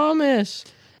 I promise.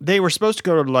 They were supposed to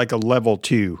go to like a level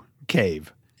 2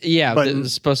 cave. Yeah, But- but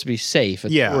it's supposed to be safe, a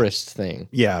tourist thing.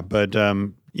 Yeah, but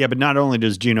not only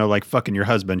does Juno like fucking your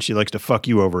husband, she likes to fuck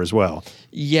you over as well.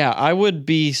 Yeah, I would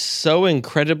be so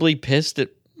incredibly pissed at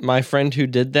my friend who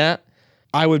did that.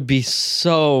 I would be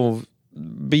so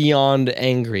beyond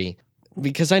angry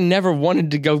because I never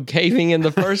wanted to go caving in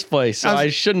the first place, so I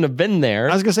shouldn't have been there.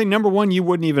 I was gonna say, number one, you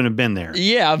wouldn't even have been there.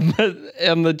 Yeah, but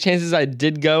the chances I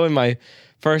did go in my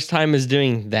first time is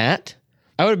doing that,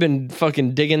 I would have been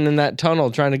fucking digging in that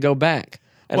tunnel trying to go back.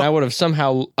 And I would have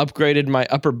somehow upgraded my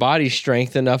upper body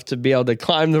strength enough to be able to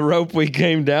climb the rope we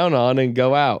came down on and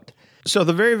go out. So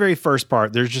the very, very first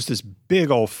part, there's just this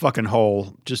big old fucking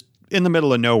hole just in the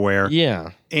middle of nowhere.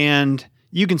 Yeah. And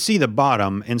you can see the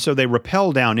bottom, and so they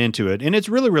rappel down into it. And it's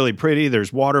really, really pretty.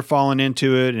 There's water falling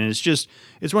into it, and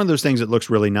it's one of those things that looks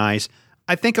really nice.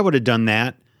 I think I would have done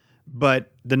that,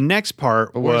 but the next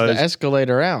part Where's was... the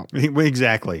escalator out?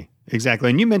 Exactly.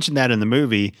 And you mentioned that in the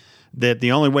movie, that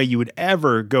the only way you would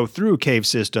ever go through a cave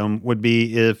system would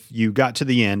be if you got to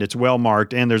the end, it's well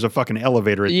marked, and there's a fucking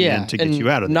elevator at the end to get and you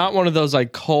out of there. Not one of those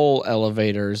like coal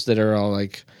elevators that are all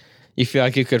like, you feel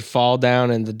like you could fall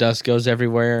down and the dust goes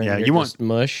everywhere. And Yeah, you're you want- just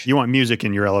mush. You want music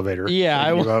in your elevator. Yeah,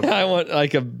 Taking you up. I want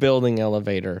like a building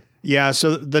elevator. Yeah,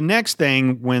 so the next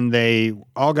thing, when they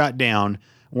all got down,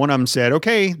 one of them said,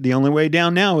 okay, the only way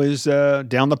down now is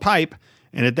down the pipe.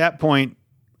 And at that point,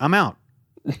 I'm out.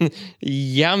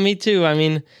 Yeah, me too. I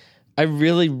mean, I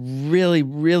really, really,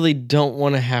 really don't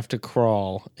want to have to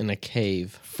crawl in a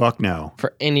cave Fuck no.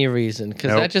 for any reason, because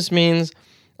Nope. that just means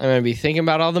I'm going to be thinking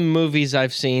about all the movies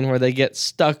I've seen where they get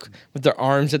stuck with their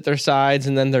arms at their sides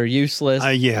and then they're useless.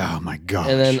 Yeah, oh my gosh.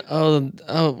 And then,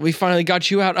 oh, we finally got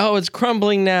you out. Oh, it's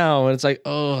crumbling now. And it's like,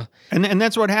 oh. And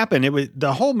that's what happened.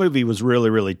 The whole movie was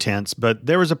really, really tense, but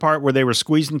there was a part where they were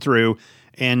squeezing through,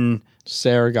 and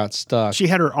Sarah got stuck. she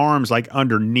had her arms like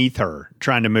underneath her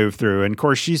trying to move through. And of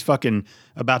course, she's fucking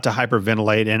about to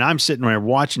hyperventilate, and I'm sitting there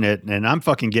watching it, and I'm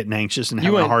fucking getting anxious and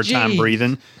having a went, hard time "Geez."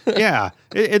 breathing. Yeah,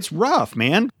 it's rough,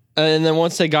 man. And then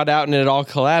once they got out and it all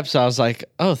collapsed, I was like,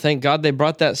 oh, thank God they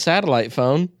brought that satellite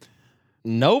phone.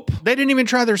 Nope. They didn't even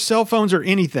try their cell phones or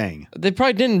anything. They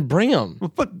probably didn't bring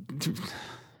them. But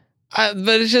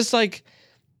But it's just like,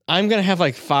 I'm going to have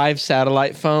like 5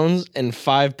 satellite phones and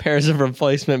 5 pairs of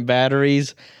replacement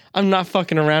batteries. I'm not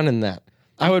fucking around in that.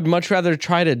 I would much rather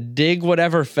try to dig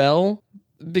whatever fell,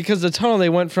 because the tunnel, they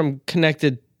went from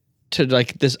connected to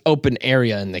like this open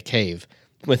area in the cave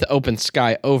with open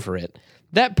sky over it.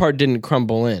 That part didn't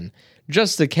crumble in.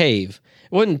 Just the cave.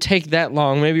 It wouldn't take that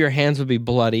long. Maybe your hands would be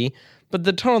bloody. But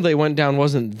the tunnel they went down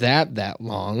wasn't that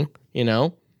long, you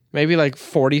know? Maybe like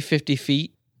 40, 50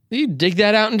 feet. You dig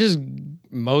that out and just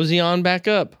mosey on back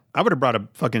up. I would have brought a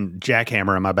fucking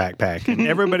jackhammer in my backpack, and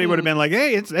everybody would have been like,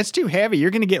 hey, that's too heavy.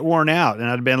 You're going to get worn out. And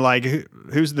I'd have been like,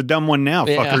 who's the dumb one now,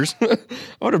 fuckers?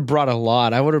 I would have brought a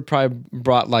lot. I would have probably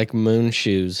brought like moon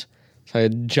shoes. So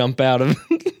I'd jump out of...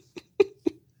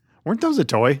 Weren't those a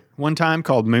toy one time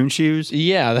called moon shoes?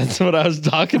 Yeah, that's what I was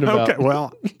talking about. Okay,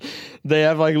 well... They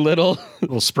have like little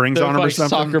springs on them like or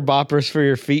something. Soccer boppers for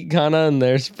your feet, kind of, and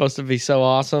they're supposed to be so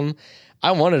awesome.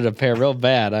 I wanted a pair real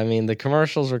bad. I mean, the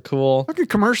commercials were cool. Fucking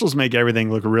commercials make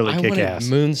everything look really kick-ass. I wanted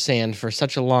moon sand for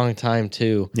such a long time,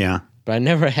 too. Yeah. But I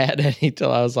never had any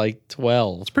till I was like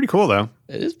 12. It's pretty cool, though.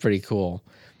 It is pretty cool.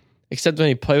 Except when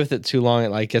you play with it too long,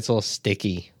 it like gets a little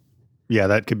sticky. Yeah,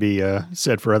 that could be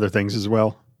said for other things as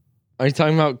well. Are you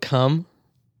talking about cum?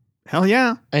 Hell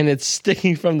yeah. And it's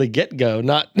sticking from the get-go,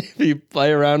 not if you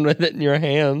play around with it in your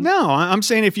hand. No, I'm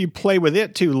saying if you play with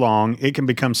it too long, it can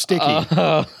become sticky.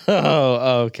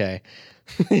 Okay.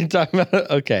 You're talking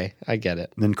about, okay, I get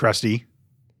it. And then crusty.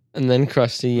 And then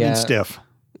crusty, yeah. And stiff.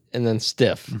 And then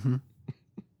stiff. Mm-hmm.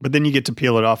 But then you get to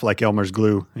peel it off like Elmer's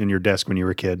glue in your desk when you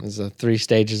were a kid. It's the 3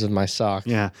 stages of my sock.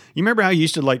 Yeah. You remember how you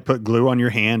used to like put glue on your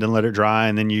hand and let it dry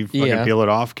and then you fucking peel it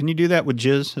off? Can you do that with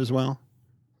jizz as well?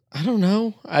 I don't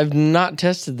know. I've not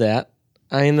tested that.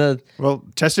 Well,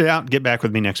 test it out and get back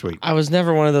with me next week. I was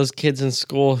never one of those kids in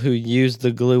school who used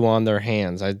the glue on their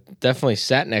hands. I definitely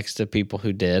sat next to people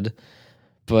who did,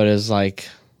 but it's like,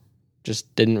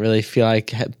 just didn't really feel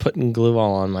like putting glue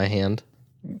all on my hand.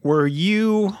 Were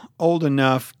you old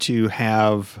enough to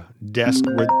have desk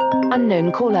with...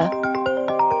 Unknown caller.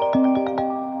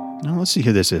 Now, let's see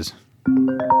who this is.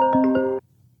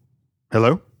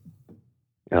 Hello?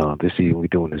 This year we're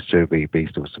doing a survey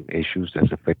based on some issues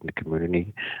that's affecting the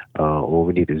community. All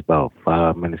we need is about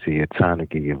 5 minutes of your time to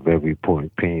give you a very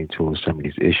important opinion towards some of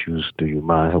these issues. Do you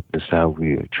mind helping us out?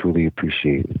 We truly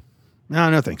appreciate it.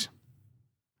 No thanks.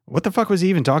 What the fuck was he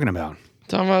even talking about?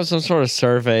 Talking about some sort of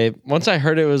survey. Once I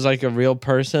heard it was like a real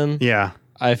person, yeah,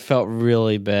 I felt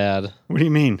really bad. What do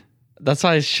you mean? That's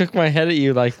why I shook my head at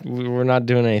you like we're not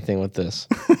doing anything with this.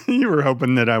 You were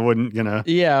hoping that I wouldn't,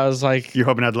 Yeah, I was like... You're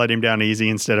hoping I'd let him down easy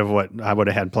instead of what I would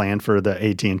have had planned for the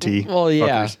AT&T Well,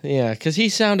 yeah, fuckers. yeah, because he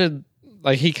sounded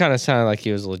like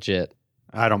he was legit.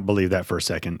 I don't believe that for a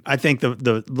second. I think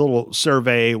the little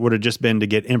survey would have just been to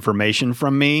get information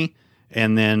from me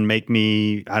and then make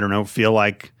me, I don't know, feel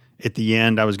like at the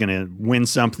end I was going to win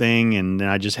something and then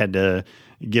I just had to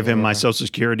give him my social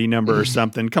security number or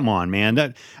something. Come on,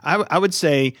 man. I would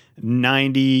say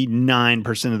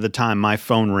 99% of the time my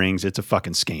phone rings, it's a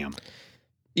fucking scam.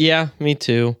 Yeah, me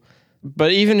too.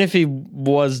 But even if he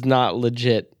was not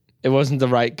legit, it wasn't the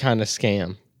right kind of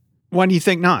scam. Why do you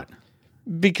think not?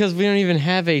 Because we don't even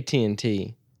have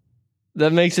AT&T.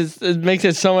 That makes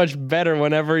it so much better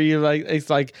whenever you like, it's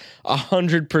like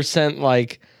 100%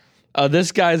 like, oh,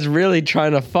 this guy's really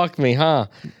trying to fuck me, huh?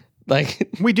 Like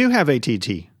we do have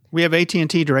AT&T. We have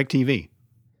AT&T DirecTV.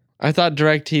 I thought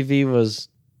DirecTV was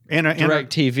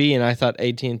DirecTV, and I thought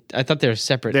I thought they were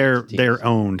separate. They're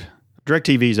owned.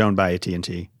 DirecTV is owned by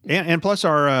AT&T, and plus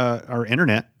our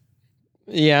internet.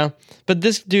 Yeah, but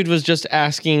this dude was just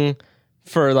asking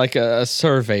for like a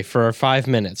survey for 5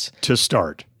 minutes to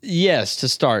start. Yes, to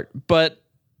start. But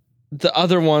the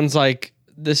other one's like,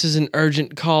 this is an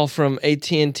urgent call from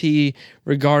AT&T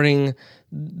regarding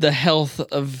the health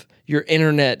of your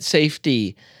internet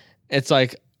safety. It's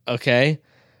like, okay,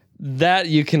 that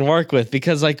you can work with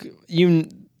because like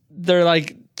they're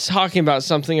like talking about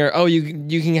something or, oh, you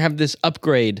can have this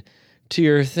upgrade to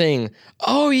your thing.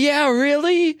 Oh yeah,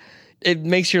 really? It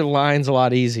makes your lines a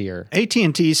lot easier.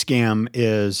 AT&T scam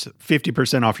is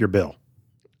 50% off your bill.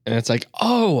 And it's like,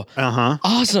 oh,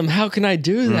 awesome. How can I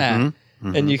do that?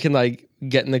 Mm-hmm. And you can like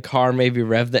get in the car, maybe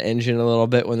rev the engine a little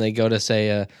bit when they go to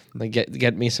say, like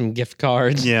get me some gift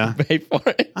cards. Yeah. Pay for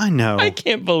it. I know. I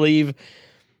can't believe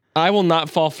I will not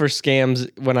fall for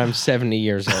scams when I'm 70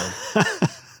 years old.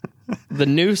 The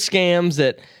new scams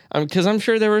that, because I'm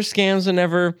sure there were scams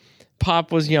whenever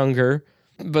Pop was younger,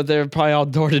 but they're probably all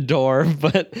door to door.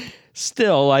 But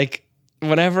still, like,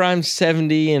 whenever I'm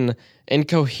 70 and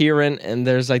incoherent and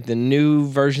there's like the new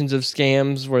versions of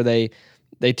scams where they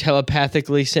they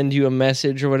telepathically send you a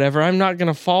message or whatever, I'm not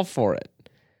going to fall for it.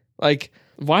 Like,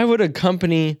 why would a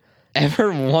company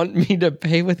ever want me to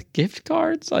pay with gift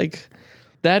cards? Like,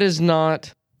 that is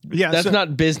not, that's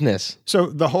not business. So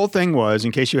the whole thing was,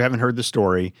 in case you haven't heard the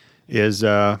story, is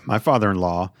my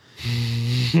father-in-law.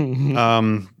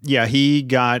 He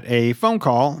got a phone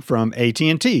call from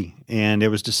AT&T, and it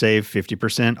was to save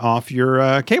 50% off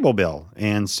your cable bill.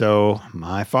 And so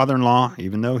my father-in-law,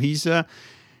 even though he's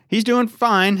doing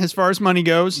fine as far as money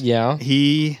goes,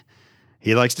 he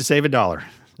likes to save $1.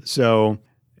 So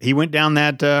he went down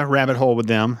that rabbit hole with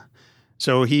them.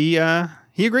 So he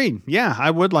agreed. Yeah,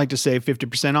 I would like to save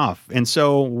 50% off. And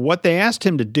so what they asked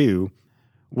him to do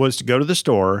was to go to the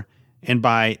store and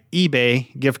buy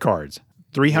eBay gift cards,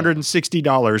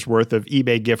 $360 worth of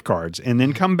eBay gift cards, and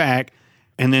then come back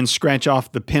and then scratch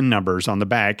off the PIN numbers on the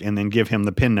back and then give him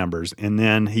the PIN numbers. And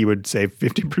then he would save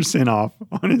 50% off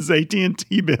on his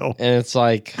AT&T bill. And it's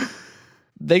like,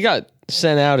 they got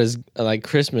sent out as like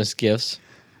Christmas gifts,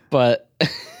 but...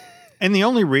 And the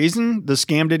only reason the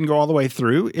scam didn't go all the way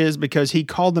through is because he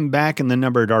called them back and the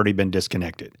number had already been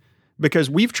disconnected.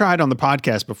 Because we've tried on the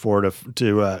podcast before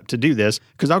to do this,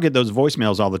 because I'll get those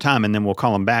voicemails all the time, and then we'll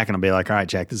call them back, and I'll be like, all right,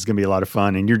 Jack, this is going to be a lot of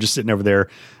fun. And you're just sitting over there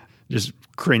just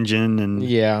cringing.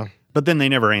 And but then they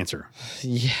never answer.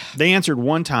 Yeah. They answered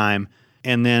one time,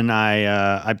 and then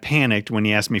I panicked when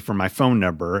he asked me for my phone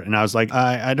number. And I was like,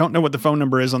 I don't know what the phone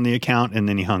number is on the account. And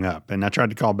then he hung up. And I tried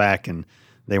to call back, and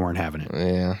they weren't having it.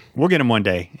 Yeah. We'll get him one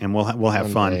day, and we'll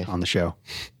have fun on the show.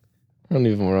 I don't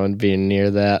even want to be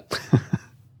near that.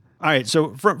 All right,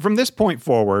 so from this point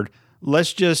forward,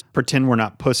 let's just pretend we're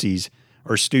not pussies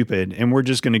or stupid, and we're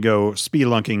just going to go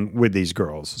spelunking with these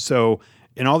girls. So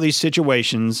in all these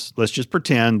situations, let's just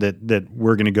pretend that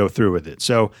we're going to go through with it.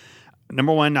 So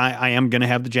number one, I am going to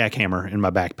have the jackhammer in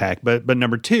my backpack, but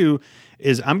number two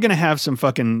is I'm going to have some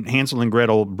fucking Hansel and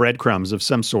Gretel breadcrumbs of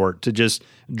some sort to just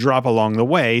drop along the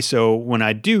way. So when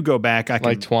I do go back, I can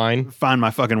like twine, find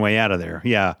my fucking way out of there.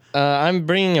 Yeah. I'm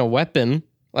bringing a weapon,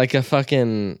 like a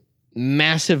fucking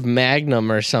massive magnum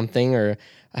or something, or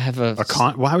I have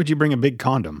why would you bring a big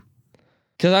condom?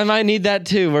 Because I might need that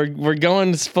too. We're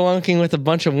going spelunking with a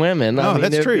bunch of women. Oh,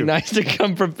 that's true. It'd be nice to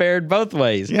come prepared both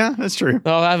ways. Yeah, that's true.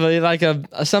 I'll have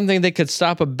a something that could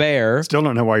stop a bear. Still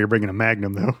don't know why you're bringing a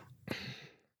magnum though.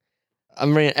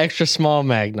 I'm bringing an extra small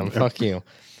magnum. Fuck you.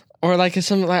 Or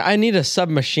I need a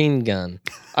submachine gun.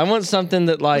 I want something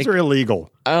that those are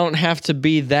illegal. I don't have to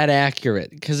be that accurate,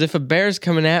 because if a bear's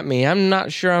coming at me, I'm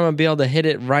not sure I'm gonna be able to hit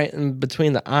it right in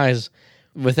between the eyes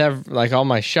with all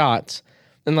my shots.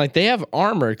 And like they have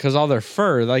armor because all their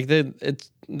fur,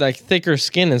 it's like thicker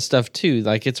skin and stuff too.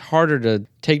 Like it's harder to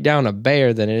take down a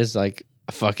bear than it is like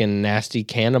a fucking nasty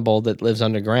cannibal that lives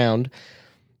underground.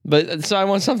 But so I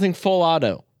want something full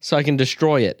auto so I can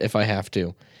destroy it if I have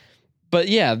to. But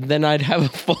yeah, then I'd have a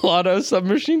full auto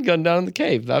submachine gun down in the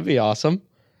cave. That'd be awesome.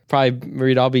 Probably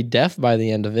we'd all be deaf by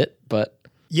the end of it, but...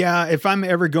 Yeah, if I'm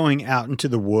ever going out into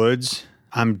the woods,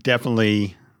 I'm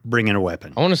definitely bringing a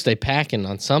weapon. I want to stay packing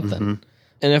on something. Mm-hmm.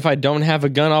 And if I don't have a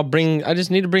gun, I just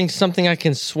need to bring something I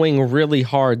can swing really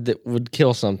hard that would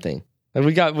kill something. And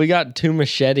we got 2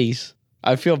 machetes.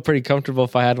 I feel pretty comfortable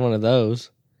if I had one of those.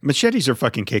 Machetes are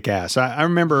fucking kick-ass. I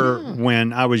remember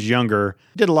when I was younger,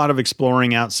 did a lot of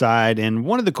exploring outside, and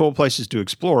one of the cool places to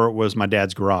explore was my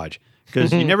dad's garage,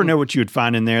 because you never know what you would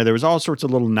find in there. There was all sorts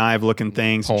of little knife-looking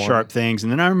things, and sharp things,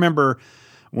 and then I remember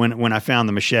when I found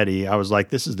the machete, I was like,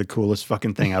 this is the coolest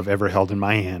fucking thing I've ever held in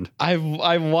my hand. I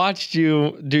watched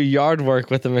you do yard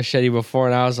work with a machete before,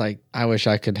 and I was like, I wish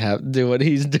I could do what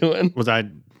he's doing.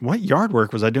 What yard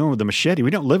work was I doing with the machete? We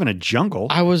don't live in a jungle.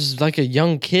 I was like a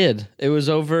young kid. It was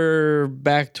over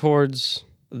back towards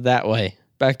that way,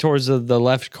 back towards the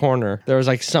left corner. There was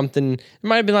like something, it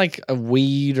might have been like a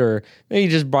weed, or maybe you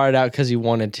just brought it out because you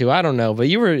wanted to. I don't know, but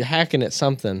you were hacking at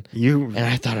something. And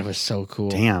I thought it was so cool.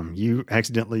 Damn, you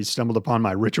accidentally stumbled upon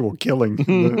my ritual killing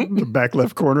the back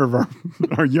left corner of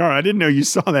our yard. I didn't know you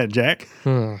saw that, Jack.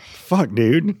 Fuck,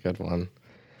 dude. Good one.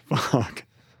 Fuck.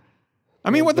 I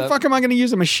mean, what the fuck am I going to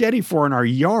use a machete for in our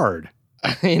yard?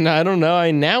 I mean, I don't know.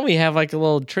 Now we have like a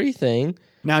little tree thing.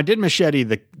 Now, I did machete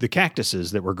the cactuses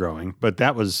that were growing, but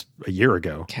that was a year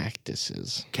ago.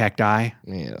 Cactuses. Cacti?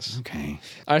 Yes. Okay.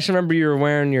 I just remember you were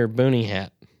wearing your boonie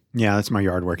hat. Yeah, that's my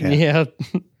yard work hat. Yeah.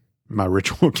 My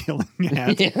ritual killing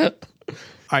hat. Yeah. All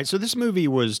right, so this movie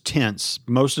was tense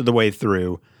most of the way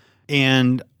through,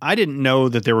 and I didn't know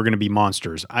that there were going to be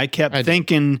monsters. I kept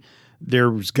thinking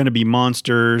there was going to be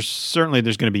monsters. Certainly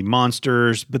there's going to be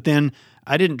monsters, but then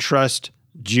I didn't trust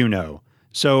Juno.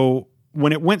 So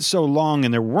when it went so long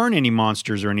and there weren't any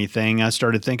monsters or anything, I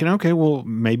started thinking, okay, well,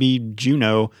 maybe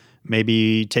Juno,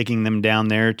 maybe taking them down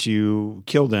there to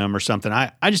kill them or something.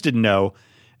 I just didn't know.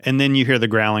 And then you hear the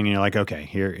growling and you're like, okay,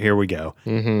 here we go.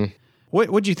 Mm-hmm.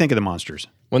 What'd you think of the monsters?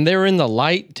 When they were in the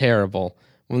light, terrible.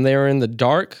 When they were in the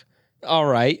dark, all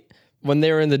right. When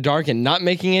they were in the dark and not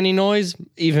making any noise,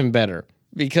 even better.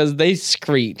 Because they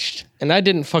screeched. And I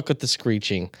didn't fuck with the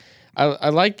screeching. I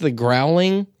liked the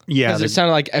growling. Yeah. Because it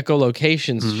sounded like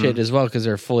echolocation shit as well because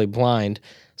they're fully blind.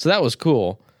 So that was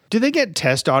cool. Do they get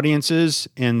test audiences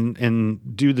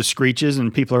and do the screeches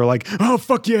and people are like, oh,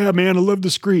 fuck yeah, man, I love the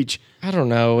screech. I don't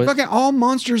know. Fucking all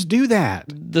monsters do that.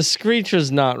 The screech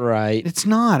was not right. It's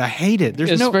not. I hate it.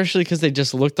 Especially because they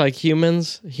just looked like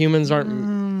humans. Humans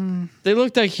aren't... They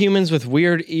looked like humans with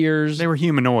weird ears. They were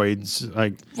humanoids.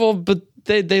 Well, but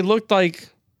they looked like...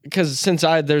 Because since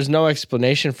there's no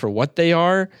explanation for what they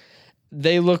are,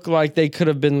 they look like they could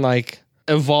have been like...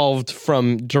 evolved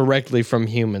directly from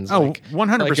humans. Oh,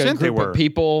 100% like a they group were. of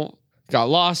people got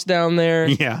lost down there.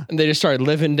 Yeah. And they just started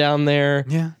living down there.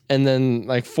 Yeah. And then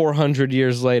like 400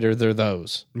 years later, they're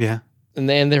those. Yeah. And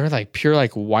they were like pure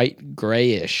like white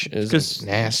grayish. It was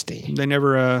nasty. They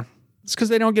never, it's because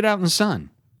they don't get out in the sun.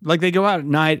 Like they go out at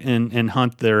night and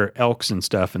hunt their elks and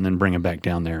stuff and then bring them back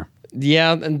down there.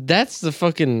 Yeah. And that's the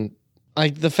fucking,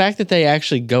 like the fact that they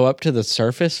actually go up to the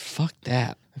surface, fuck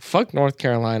that. Fuck North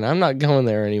Carolina. I'm not going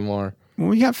there anymore. Well,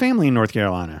 we got family in North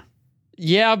Carolina.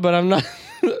 Yeah, but I'm not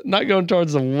not going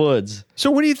towards the woods. So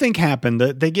what do you think happened?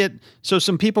 So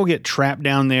some people get trapped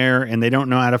down there and they don't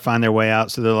know how to find their way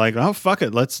out. So they're like, oh, fuck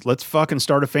it. Let's fucking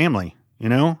start a family. You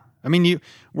know? I mean,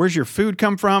 where's your food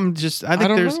come from? I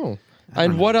don't know.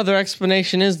 And what other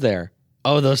explanation is there?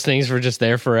 Oh, those things were just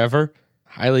there forever?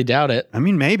 Highly doubt it. I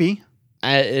mean, maybe.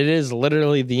 It is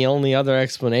literally the only other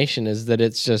explanation is that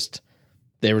it's just...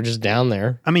 They were just down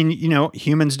there. I mean,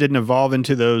 humans didn't evolve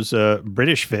into those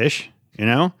British fish,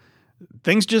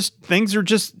 Things are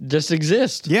just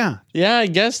exist. Yeah. Yeah, I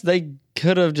guess they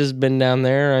could have just been down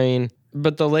there. I mean,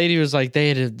 but the lady was like,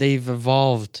 they've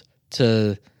evolved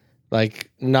to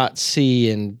like not see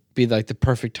and be like the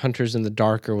perfect hunters in the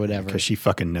dark or whatever. Because she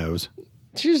fucking knows.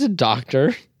 She was a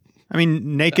doctor. I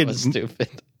mean, naked. That was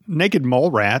stupid. Naked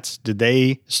mole rats, did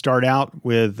they start out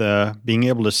with being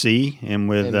able to see and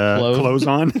with clothes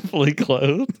on? Fully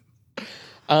clothed?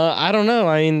 I don't know.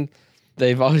 I mean,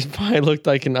 they've always probably looked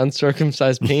like an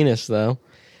uncircumcised penis, though.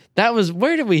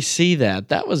 Where did we see that?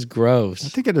 That was gross. I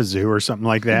think at a zoo or something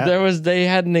like that. They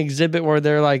had an exhibit where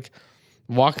they're like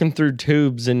walking through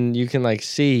tubes and you can like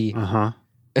see. Uh-huh.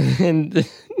 And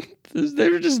they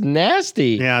were just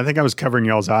nasty. Yeah, I think I was covering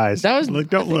y'all's eyes. Don't look.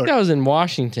 That was in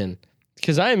Washington.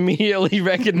 Because I immediately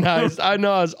recognized, I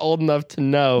know I was old enough to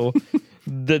know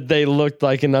that they looked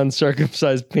like an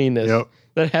uncircumcised penis. Yep.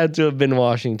 That had to have been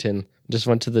Washington. Just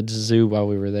went to the zoo while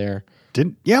we were there.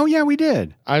 Yeah, we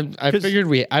did. I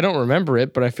figured I don't remember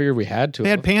it, but I figured we had to. They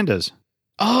had pandas.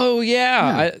 Oh,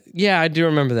 yeah. I do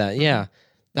remember that. Yeah.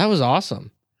 That was awesome.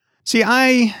 See,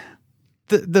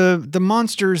 the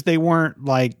monsters, they weren't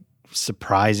like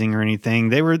surprising or anything.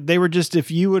 They were just,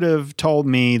 if you would have told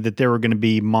me that there were going to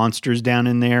be monsters down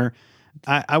in there,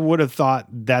 I would have thought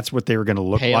that's what they were going to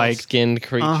look like. Pale-skinned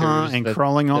creatures. And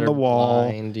crawling on the wall.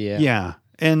 Blind, yeah. Yeah.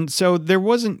 And so there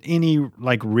wasn't any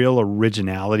like real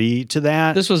originality to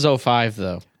that. This was 2005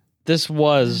 though. This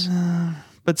was...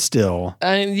 but still.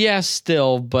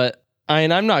 Still, but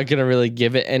I'm not going to really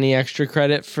give it any extra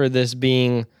credit for this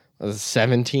being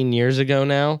 17 years ago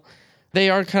now. They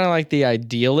are kind of like the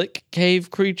idyllic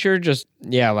cave creature. Just,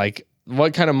 like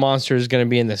what kind of monster is going to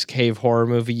be in this cave horror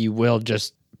movie? You will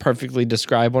just perfectly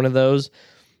describe one of those.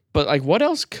 But like, what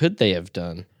else could they have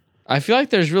done? I feel like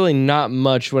there's really not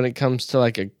much when it comes to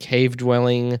like a cave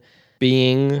dwelling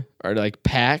being or like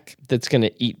pack that's going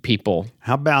to eat people.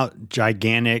 How about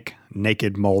gigantic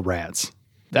naked mole rats?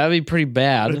 That'd be pretty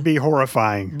bad. It'd be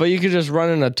horrifying. But you could just run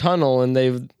in a tunnel and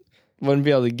they wouldn't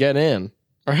be able to get in.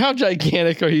 Or how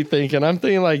gigantic are you thinking? I'm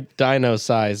thinking like dino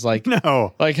size. Like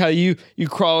no. Like how you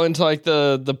crawl into like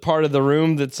the part of the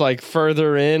room that's like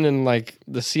further in and like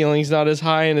the ceiling's not as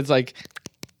high and it's like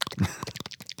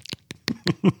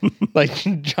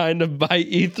like trying to bite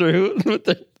you through with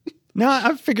the... No,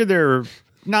 I figured they're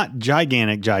not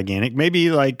gigantic.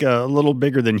 Maybe like a little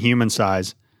bigger than human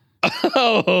size.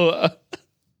 Oh,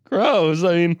 gross.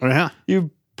 I mean,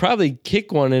 you probably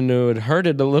kick one and it would hurt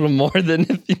it a little more than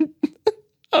if you...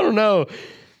 I don't know.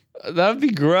 That would be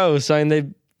gross. I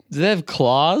mean, do they have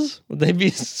claws? Would they be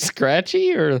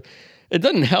scratchy? Or it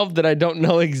doesn't help that I don't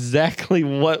know exactly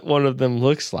what one of them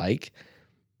looks like.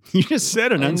 You just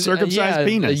said an uncircumcised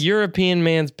penis. A European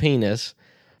man's penis.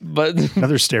 But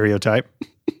Another stereotype.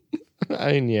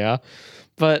 I mean, yeah,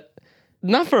 but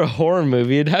not for a horror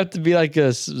movie. It'd have to be like a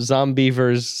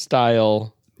Zombievers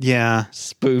style Yeah.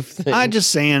 spoof thing. I'm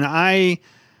just saying,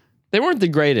 They weren't the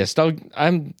greatest.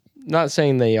 I'm not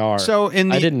saying they are. So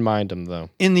I didn't mind them though.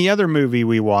 in the other movie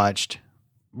we watched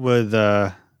with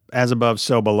As Above,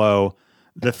 So Below,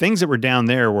 the things that were down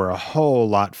there were a whole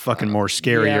lot fucking more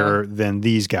scarier than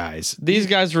these guys. These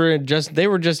guys were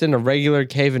just in a regular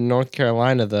cave in North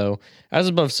Carolina though. As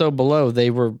Above, So Below, they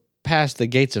were past the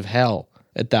gates of hell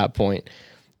at that point.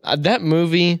 That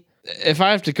movie, if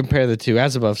I have to compare the two,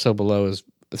 As Above, So Below is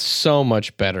so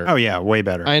much better. Oh yeah, way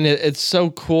better. And it's so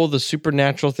cool, the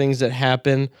supernatural things that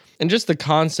happen, and just the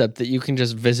concept that you can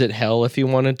just visit hell if you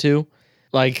wanted to.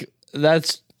 Like,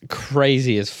 that's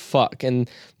crazy as fuck. And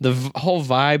the whole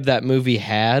vibe that movie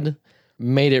had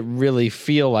made it really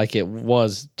feel like it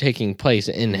was taking place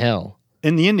in hell.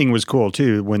 And the ending was cool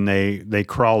too when they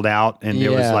crawled out and it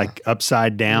was like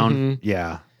upside down. Mm-hmm.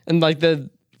 Yeah. And like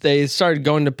they started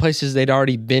going to places they'd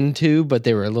already been to, but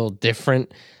they were a little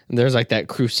different. And there's like that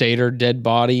Crusader dead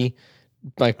body,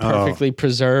 like perfectly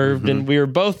preserved. And we were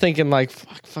both thinking like,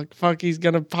 fuck, he's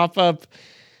going to pop up.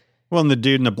 Well, and the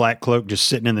dude in the black cloak just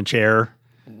sitting in the chair.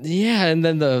 Yeah. And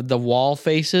then the wall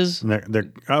faces, And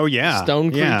they're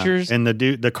stone creatures. And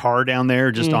the car down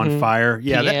there just on fire.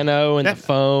 Yeah. piano and the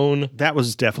phone. That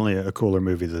was definitely a cooler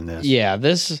movie than this. Yeah.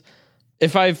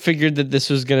 If I figured that this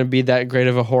was going to be that great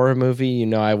of a horror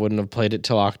movie, I wouldn't have played it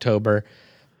till October.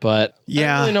 But I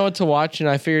didn't really know what to watch, and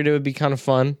I figured it would be kind of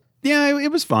fun. Yeah,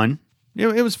 it was fun.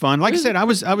 It was fun. Like I said, I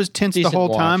was tense the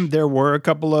whole time. There were a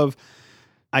couple of,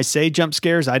 I say jump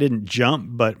scares. I didn't jump,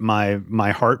 but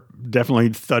my heart definitely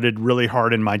thudded really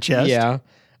hard in my chest. Yeah,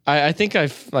 I think I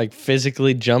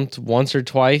physically jumped once or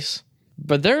twice,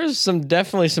 but there is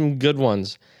definitely some good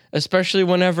ones, especially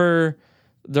whenever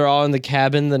they're all in the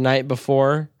cabin the night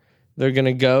before they're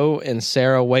gonna go, and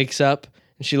Sarah wakes up.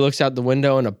 She looks out the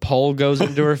window and a pole goes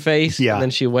into her face. And then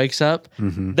she wakes up.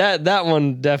 Mm-hmm. That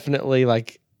one definitely,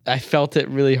 I felt it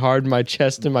really hard in my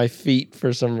chest and my feet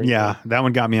for some reason. Yeah, that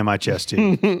one got me in my chest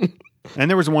too. And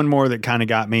there was one more that kind of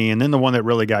got me, and then the one that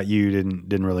really got you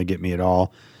didn't really get me at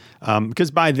all. Because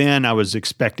by then I was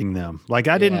expecting them. Like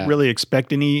I didn't really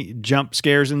expect any jump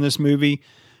scares in this movie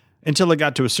until it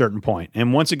got to a certain point.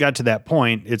 And once it got to that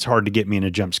point, it's hard to get me in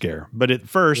a jump scare. But at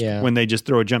first, when they just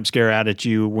throw a jump scare out at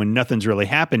you when nothing's really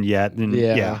happened yet,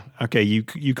 then okay, you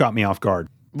caught me off guard.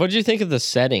 What did you think of the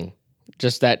setting?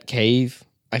 Just that cave?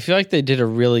 I feel like they did a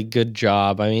really good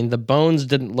job. I mean, the bones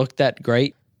didn't look that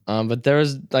great, but there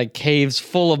was caves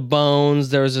full of bones.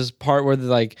 There was this part where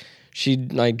she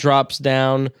drops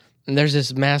down, and there's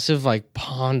this massive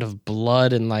pond of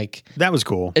blood, and that was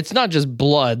cool. It's not just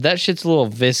blood. That shit's a little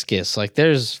viscous.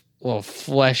 There's a little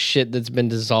flesh shit that's been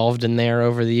dissolved in there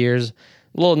over the years.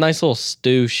 Nice little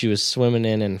stew she was swimming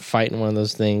in and fighting one of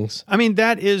those things. I mean,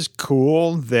 that is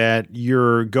cool that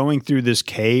you're going through this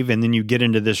cave and then you get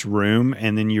into this room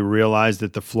and then you realize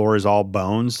that the floor is all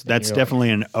bones. That's definitely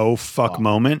an oh fuck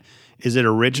moment. Is it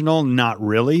original? Not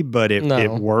really, but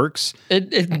it works.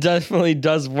 It definitely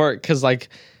does work because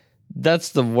that's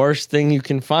the worst thing you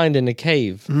can find in a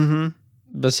cave. Mm-hmm.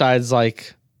 Besides a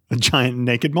giant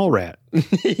naked mole rat.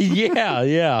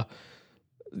 yeah.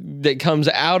 That comes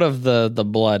out of the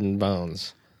blood and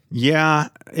bones. Yeah.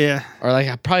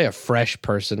 Or probably a fresh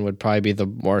person would probably be the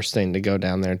worst thing to go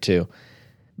down there too.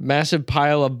 Massive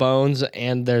pile of bones,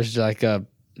 and there's a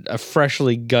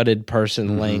freshly gutted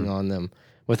person laying on them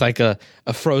with a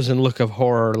frozen look of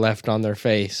horror left on their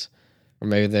face. Or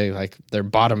maybe they their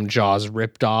bottom jaws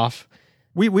ripped off.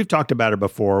 We've talked about it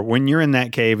before. When you're in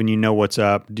that cave and you know what's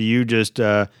up, do you just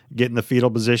get in the fetal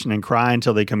position and cry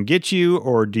until they come get you,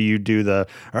 or do you do the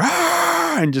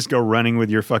and just go running with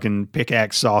your fucking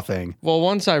pickaxe saw thing? Well,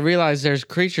 once I realize there's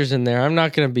creatures in there, I'm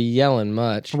not going to be yelling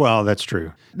much. Well, that's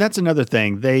true. That's another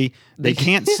thing. They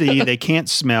can't see, they can't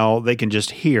smell, they can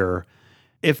just hear.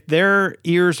 If their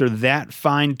ears are that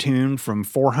fine-tuned from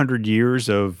 400 years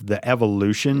of the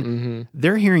evolution,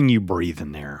 they're hearing you breathe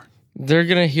in there. They're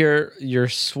going to hear your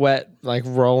sweat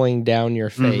rolling down your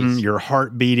face. Your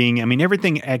heart beating. I mean,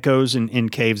 everything echoes in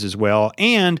caves as well.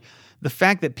 And the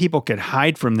fact that people could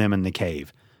hide from them in the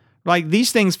cave.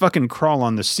 These things fucking crawl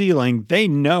on the ceiling. They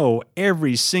know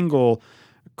every single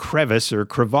crevice or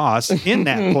crevasse in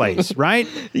that place, right?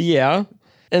 Yeah.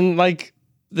 And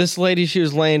this lady, she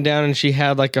was laying down and she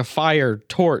had a fire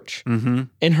torch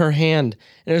in her hand.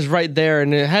 And it was right there.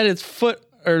 And it had its foot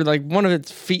or one of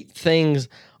its feet things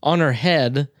on her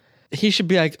head. He should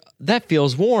be that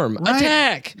feels warm. Right.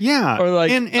 Attack. Yeah.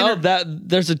 Or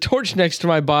there's a torch next to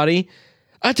my body.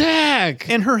 attack.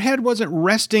 And her head wasn't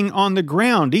resting on the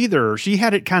ground either. She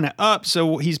had it kind of up,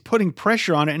 so he's putting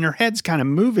pressure on it, and her head's kind of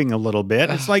moving a little bit.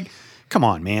 It's like, come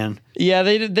on, man. Yeah,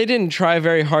 they didn't try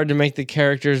very hard to make the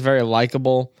characters very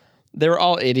likable. They were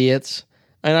all idiots.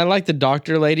 And I like the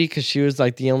doctor lady because she was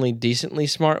like the only decently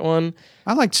smart one.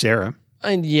 I liked Sarah.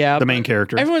 And yeah, the main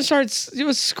character. Everyone it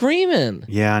was screaming.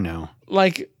 Yeah, I know.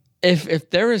 Like,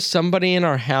 if there is somebody in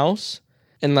our house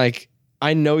and like,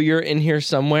 I know you're in here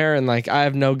somewhere and like, I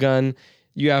have no gun,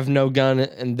 you have no gun,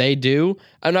 and they do,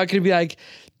 I'm not going to be like,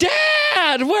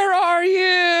 Dad, where are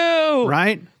you?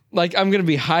 Right? Like, I'm going to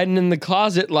be hiding in the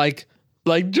closet, like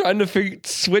trying to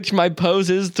switch my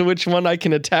poses to which one I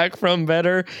can attack from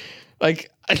better.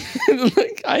 Like,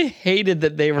 I hated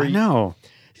that they were. I know.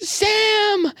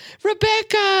 Sam,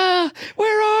 Rebecca,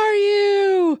 where are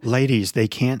you? Ladies, they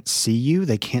can't see you.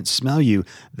 They can't smell you.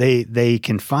 They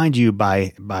can find you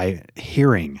by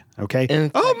hearing. Okay.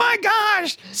 And oh my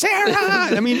gosh, Sarah!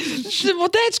 I mean, well,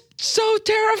 that's so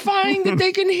terrifying that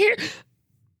they can hear.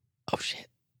 Oh shit!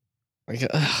 Like,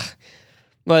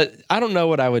 but I don't know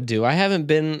what I would do. I haven't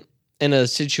been in a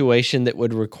situation that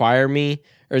would require me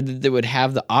or that would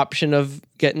have the option of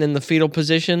getting in the fetal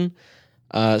position.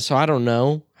 So I don't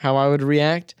know how I would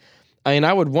react. I mean,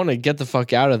 I would want to get the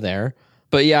fuck out of there.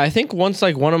 But yeah, I think once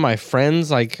like one of my friends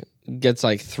like gets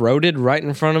like throated right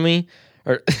in front of me,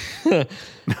 or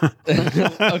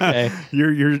okay,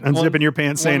 you're unzipping your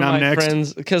pants saying I'm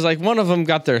next. Because like one of them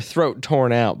got their throat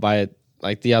torn out by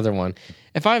like the other one.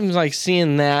 If I'm like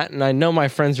seeing that and I know my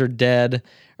friends are dead,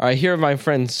 or I hear my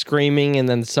friend screaming and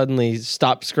then suddenly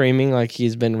stop screaming like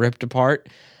he's been ripped apart,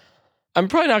 I'm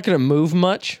probably not going to move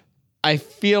much. I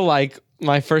feel like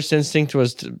my first instinct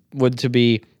would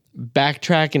be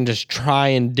backtrack and just try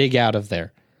and dig out of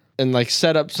there and like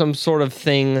set up some sort of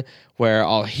thing where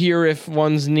I'll hear if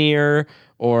one's near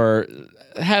or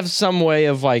have some way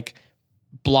of like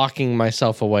blocking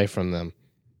myself away from them.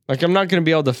 Like I'm not going to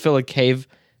be able to fill a cave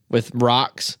with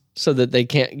rocks so that they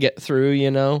can't get through, you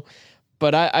know,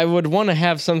 but I would want to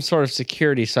have some sort of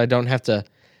security so I don't have to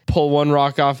pull one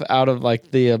rock off out of like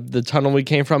the tunnel we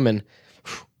came from and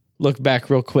look back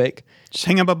real quick. Just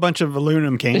hang up a bunch of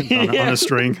aluminum cans on a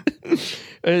string.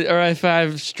 Or if I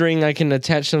have string, I can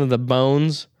attach some of the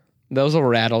bones. Those will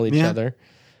rattle each other.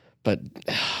 But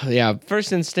yeah,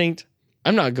 first instinct,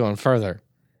 I'm not going further.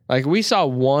 Like we saw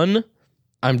one,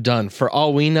 I'm done. For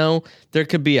all we know, there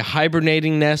could be a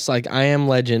hibernating nest like I Am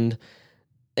Legend,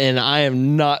 and I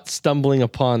am not stumbling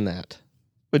upon that.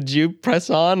 Would you press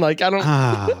on? Like I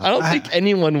don't think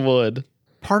anyone would.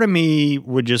 Part of me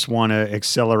would just want to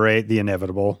accelerate the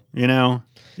inevitable, you know?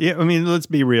 Yeah, I mean, let's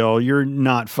be real. You're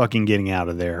not fucking getting out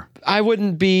of there. I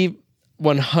wouldn't be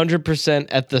 100%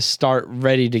 at the start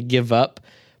ready to give up.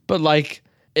 But like,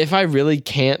 if I really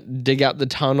can't dig out the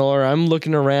tunnel or I'm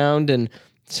looking around and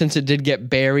since it did get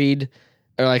buried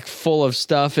or like full of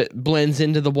stuff, it blends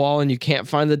into the wall and you can't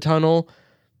find the tunnel.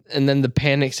 And then the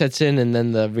panic sets in and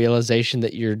then the realization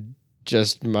that you're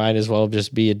just might as well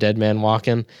just be a dead man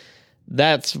walking.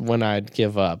 That's when I'd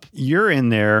give up. You're in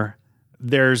there.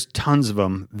 There's tons of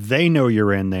them. They know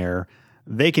you're in there.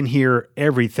 They can hear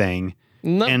everything.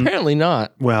 No, apparently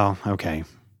not. Well, okay.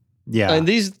 Yeah. And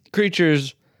these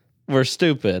creatures were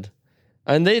stupid.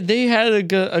 And they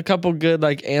had a couple good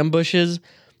like ambushes.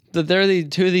 That they're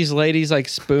two of these ladies like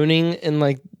spooning in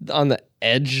like on the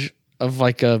edge of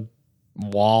like a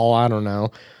wall. I don't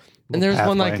know. And there's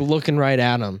one like looking right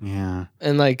at them. Yeah.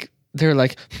 And like they're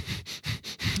like...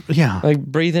 yeah. Like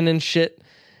breathing and shit.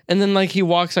 And then like he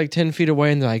walks like 10 feet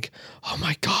away and they're like, oh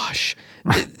my gosh.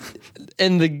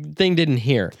 And the thing didn't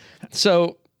hear.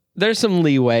 So there's some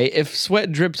leeway. If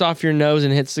sweat drips off your nose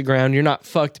and hits the ground, you're not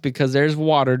fucked because there's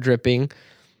water dripping.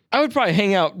 I would probably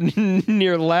hang out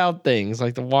near loud things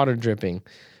like the water dripping.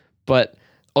 But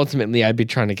ultimately I'd be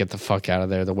trying to get the fuck out of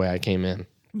there the way I came in.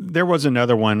 There was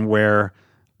another one where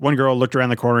one girl looked around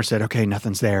the corner and said, okay,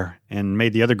 nothing's there, and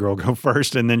made the other girl go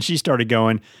first. And then she started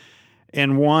going.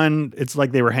 And one, it's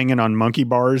like they were hanging on monkey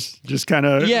bars, just kind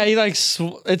of. Yeah, he like,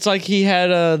 it's like he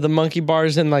had the monkey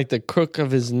bars in like the crook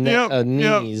of his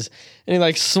knees. And he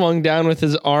like swung down with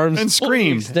his arms and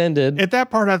screamed. Extended. At that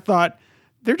part, I thought,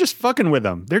 they're just fucking with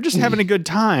them. They're just having a good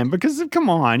time because, come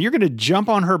on, you're going to jump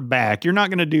on her back. You're not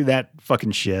going to do that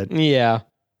fucking shit. Yeah.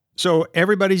 So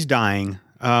everybody's dying.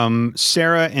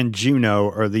 Sarah and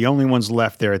Juno are the only ones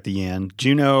left there at the end.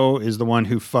 Juno is the one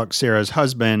who fucked Sarah's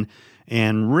husband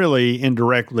and really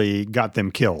indirectly got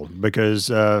them killed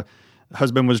because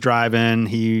husband was driving.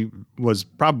 He was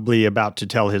probably about to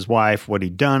tell his wife what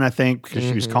he'd done, I think, because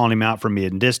she was calling him out from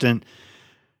being distant.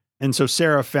 And so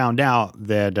Sarah found out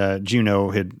that Juno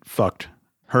had fucked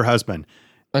her husband.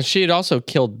 She had also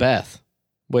killed Beth,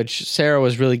 which Sarah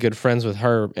was really good friends with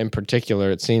her in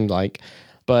particular, it seemed like.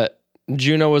 But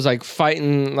Juno was like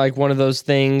fighting like one of those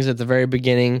things at the very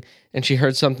beginning, and she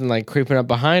heard something like creeping up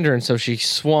behind her, and so she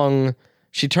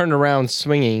turned around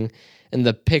swinging, and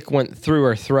the pick went through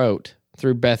her throat,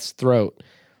 through Beth's throat,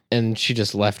 and she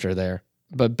just left her there.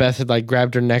 But Beth had like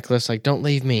grabbed her necklace, like, don't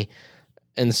leave me.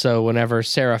 And so whenever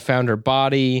Sarah found her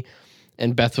body,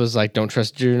 and Beth was like, don't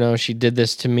trust Juno, she did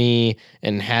this to me,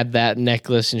 and had that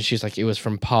necklace, and she's like, it was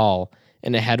from Paul.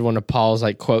 And it had one of Paul's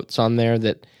like quotes on there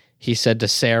that he said to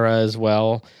Sarah as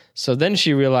well. So then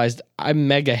she realized, I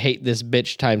mega hate this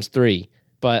bitch times 3.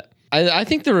 But I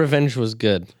think the revenge was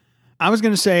good. I was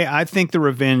going to say, I think the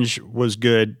revenge was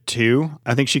good too.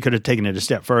 I think she could have taken it a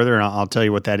step further, and I'll tell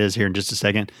you what that is here in just a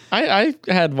second. I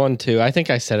had one too. I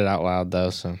think I said it out loud though.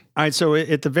 So all right, so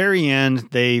at the very end,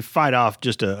 they fight off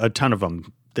just a ton of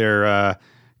them. They're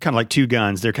kind of like two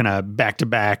guns. They're kind of back to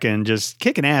back and just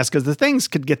kicking ass because the things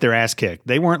could get their ass kicked.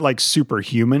 They weren't like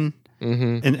superhuman.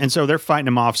 Mm-hmm. And so they're fighting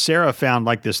them off. Sarah found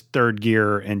like this third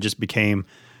gear and just became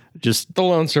just the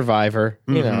lone survivor.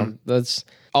 Mm-hmm. You know, that's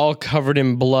all covered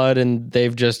in blood, and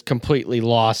they've just completely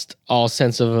lost all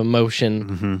sense of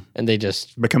emotion, and they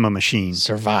just become a machine.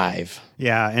 Survive.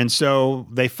 Yeah, and so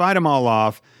they fight them all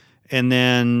off, and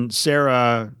then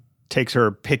Sarah takes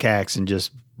her pickaxe and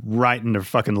just right in the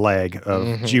fucking leg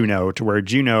of Juno, to where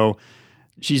Juno,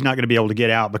 she's not going to be able to get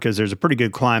out because there's a pretty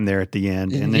good climb there at the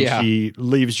end, and then she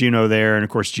leaves Juno there, and of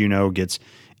course Juno gets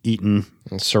eaten.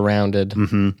 And surrounded.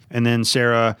 And then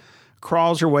Sarah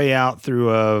crawls her way out through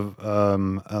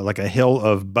like a hill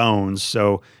of bones.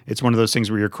 So it's one of those things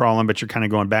where you're crawling, but you're kind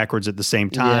of going backwards at the same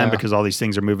time because all these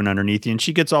things are moving underneath you. And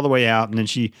she gets all the way out, and then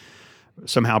she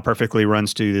somehow perfectly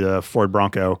runs to the Ford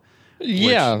Bronco.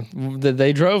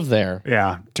 They drove there.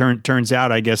 Yeah. Turns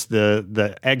out, I guess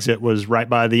the exit was right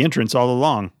by the entrance all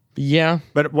along. Yeah.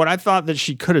 But what I thought that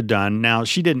she could have done, now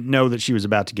she didn't know that she was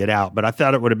about to get out, but I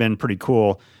thought it would have been pretty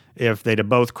cool if they'd have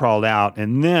both crawled out,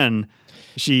 and then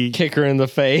she kick her in the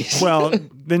face. Well,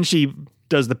 then she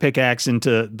does the pickaxe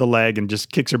into the leg and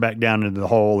just kicks her back down into the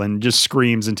hole and just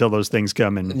screams until those things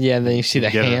come and and then you see the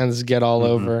hands get all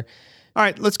over. All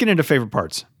right, let's get into favorite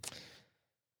parts.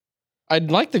 I'd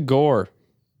like the gore.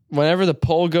 Whenever the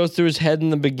pole goes through his head in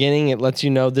the beginning, it lets you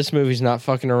know this movie's not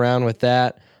fucking around with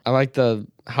that. I like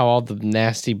how all the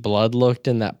nasty blood looked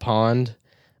in that pond.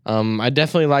 I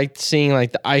definitely liked seeing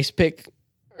like the ice pick.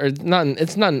 Or not,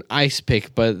 it's not an ice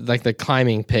pick, but like the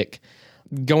climbing pick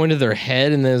go into their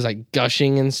head and there's like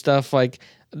gushing and stuff. Like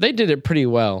they did it pretty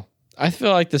well. I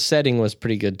feel like the setting was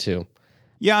pretty good too.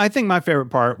 Yeah, I think my favorite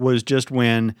part was just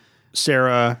when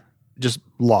Sarah just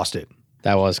lost it.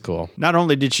 That was cool. Not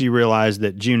only did she realize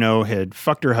that Juno had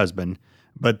fucked her husband,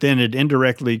 but then had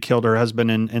indirectly killed her husband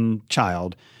and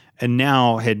child, and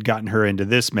now had gotten her into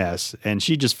this mess, and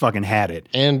she just fucking had it.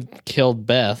 And killed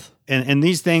Beth. And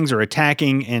these things are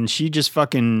attacking, and she just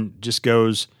fucking just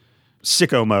goes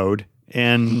sicko mode.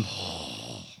 And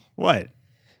what?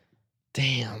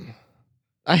 Damn.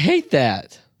 I hate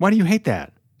that. Why do you hate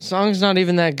that? Song's not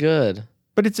even that good.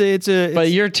 But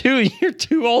But you're too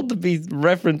old to be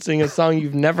referencing a song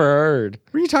you've never heard.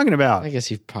 What are you talking about? I guess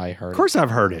you've probably heard it. Of course I've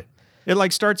heard it. It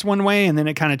like starts one way and then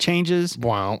it kind of changes.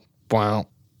 Wow, wow,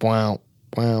 wow,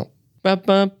 wow.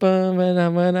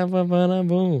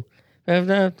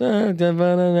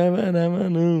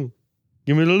 Ba-ba-ba-ba-da-ba-da-ba-ba-da-boom.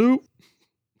 Give me the loop.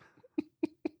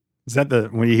 Is that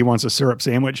when he wants a syrup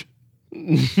sandwich?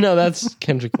 No, that's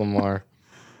Kendrick Lamar.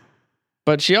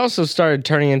 But she also started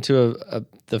turning into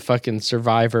the fucking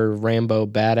survivor Rambo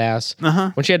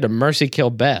badass when she had to mercy kill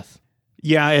Beth.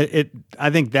 Yeah, I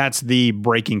think that's the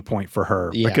breaking point for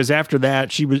her because after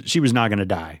that she was not going to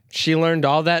die. She learned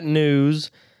all that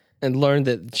news and learned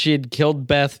that she had killed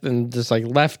Beth and just like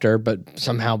left her, but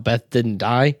somehow Beth didn't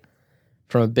die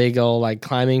from a big old like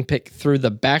climbing pick through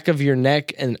the back of your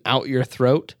neck and out your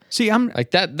throat. See, I'm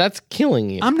like that's killing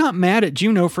you. I'm not mad at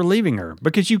Juno for leaving her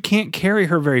because you can't carry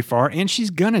her very far and she's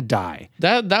gonna die.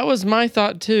 That was my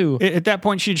thought too. At that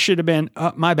point, she should have been,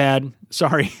 my bad,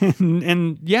 sorry,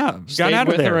 and got stayed out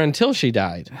of with there her until she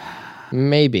died.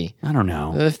 Maybe. I don't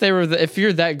know. If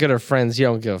you're that good of friends, you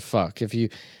don't give a fuck. If you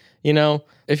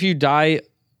die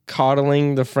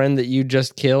coddling the friend that you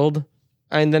just killed,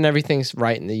 and then everything's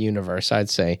right in the universe, I'd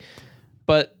say.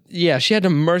 But yeah, she had to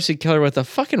mercy kill her with a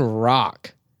fucking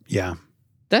rock. Yeah.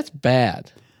 That's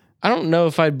bad. I don't know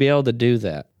if I'd be able to do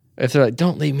that. If they're like,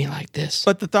 don't leave me like this.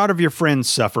 But the thought of your friends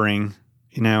suffering,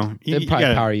 it'd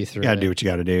probably power you through. You gotta do what you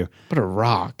gotta do. But a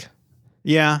rock.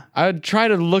 Yeah. I would try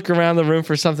to look around the room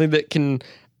for something that can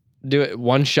do it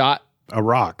one shot. A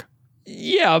rock.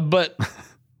 Yeah, but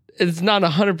it's not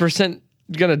 100%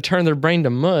 gonna turn their brain to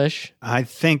mush. I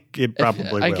think it probably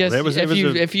will. I guess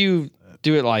if you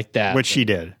do it like that, which she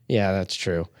did. Yeah, that's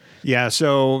true. Yeah,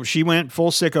 so she went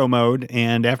full sicko mode,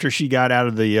 and after she got out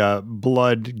of the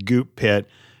blood goop pit,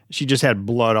 she just had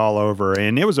blood all over,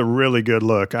 and it was a really good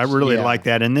look. I really liked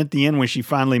that. And at the end, when she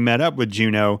finally met up with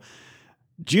Juno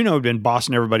had been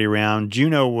bossing everybody around.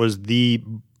 Juno was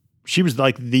she was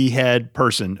like the head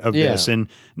person of this, and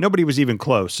nobody was even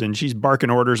close. And she's barking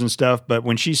orders and stuff, but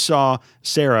when she saw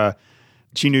Sarah,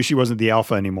 she knew she wasn't the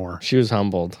alpha anymore. She was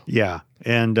humbled. Yeah.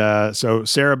 And so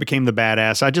Sarah became the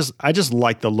badass. I just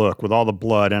liked the look with all the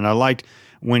blood. And I liked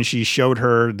when she showed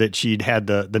her that she'd had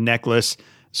the necklace.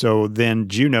 So then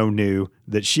Juno knew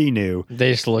that she knew.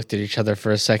 They just looked at each other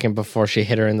for a second before she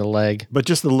hit her in the leg. But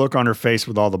just the look on her face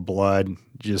with all the blood,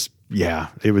 it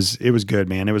was good,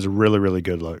 man. It was a really, really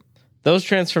good look. Those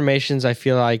transformations, I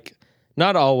feel like,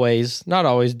 not always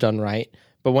done right,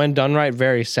 but when done right,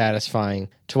 very satisfying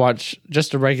to watch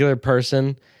just a regular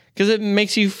person, because it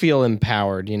makes you feel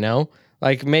empowered, you know?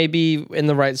 Like maybe in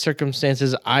the right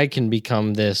circumstances, I can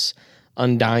become this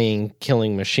undying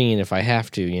killing machine if I have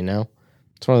to, you know?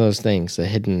 It's one of those things, the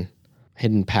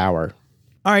hidden power.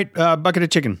 All right, bucket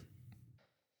of chicken.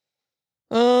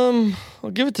 I'll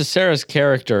give it to Sarah's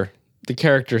character. The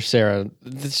character Sarah.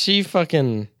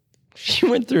 She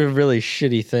went through a really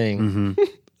shitty thing.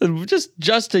 Mm-hmm.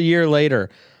 Just a year later,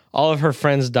 all of her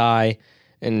friends die,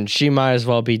 and she might as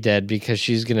well be dead because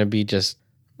she's going to be just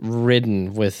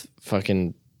ridden with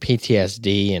fucking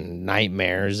PTSD and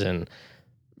nightmares and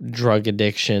drug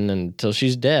addiction until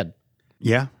she's dead.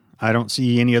 Yeah, I don't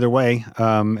see any other way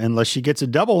unless she gets a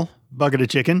double bucket of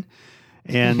chicken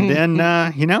and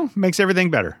then, makes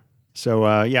everything better. So,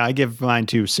 I give mine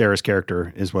to Sarah's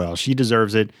character as well. She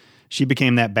deserves it. She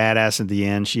became that badass at the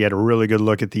end. She had a really good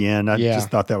look at the end. I just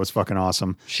thought that was fucking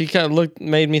awesome. She kind of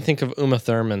made me think of Uma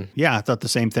Thurman. Yeah, I thought the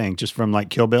same thing, just from like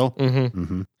Kill Bill. Mm-hmm.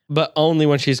 Mm-hmm. But only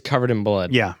when she's covered in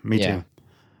blood. Yeah, me too.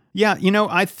 Yeah,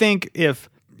 I think if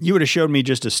you would have showed me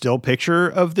just a still picture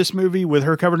of this movie with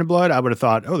her covered in blood, I would have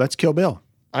thought, oh, that's Kill Bill.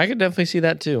 I could definitely see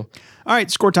that too. All right,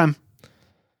 score time.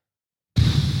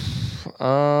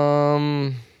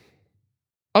 I'll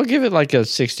give it like a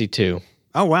 62.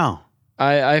 Oh, wow.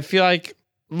 I feel like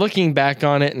looking back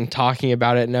on it and talking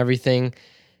about it and everything,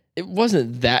 it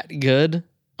wasn't that good.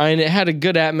 I mean, it had a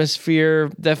good atmosphere,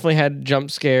 definitely had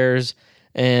jump scares,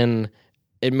 and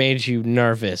it made you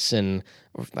nervous and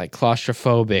like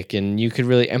claustrophobic, and you could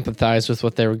really empathize with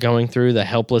what they were going through, the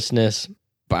helplessness.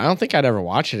 But I don't think I'd ever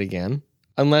watch it again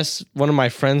unless one of my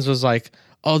friends was like,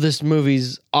 oh, this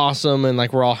movie's awesome, and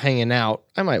like we're all hanging out.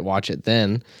 I might watch it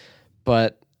then,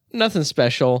 but nothing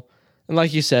special. And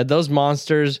like you said, those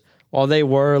monsters, while they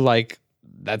were like,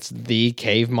 that's the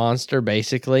cave monster,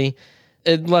 basically,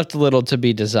 it left little to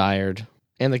be desired.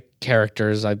 And the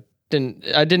characters, I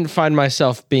didn't find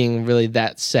myself being really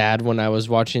that sad when I was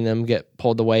watching them get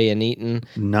pulled away and eaten.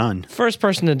 None. First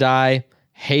person to die,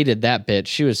 hated that bitch.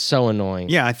 She was so annoying.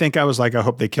 Yeah, I think I was like, I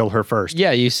hope they kill her first.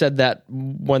 Yeah, you said that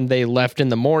when they left in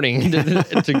the morning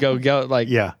to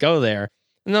go there.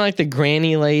 And then like the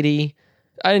granny lady,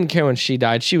 I didn't care when she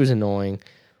died. She was annoying.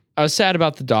 I was sad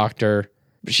about the doctor,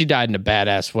 but she died in a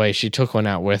badass way. She took one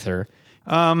out with her.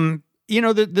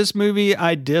 This movie,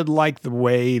 I did like the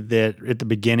way that at the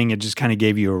beginning it just kind of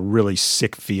gave you a really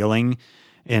sick feeling.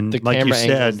 And the like you camera said,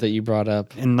 angles that you brought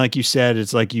up. And like you said,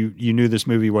 it's like you knew this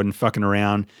movie wasn't fucking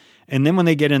around. And then when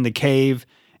they get in the cave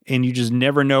and you just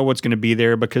never know what's going to be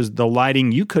there because the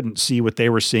lighting, you couldn't see what they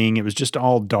were seeing. It was just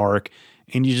all dark.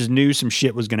 And you just knew some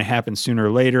shit was going to happen sooner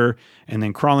or later. And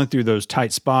then crawling through those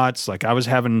tight spots, like I was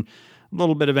having a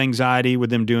little bit of anxiety with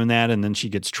them doing that. And then she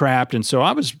gets trapped. And so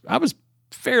I was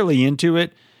fairly into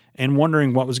it and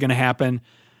wondering what was going to happen.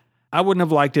 I wouldn't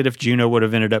have liked it if Juno would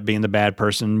have ended up being the bad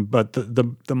person. But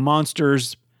the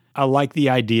monsters, I like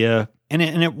the idea. And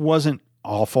it wasn't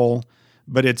awful,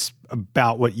 but it's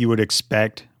about what you would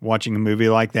expect watching a movie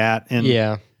like that. And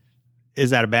yeah.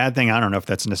 Is that a bad thing? I don't know if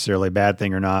that's necessarily a bad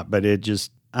thing or not, but it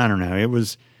just, I don't know. It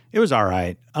was all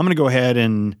right. I'm going to go ahead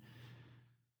and,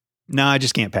 no, I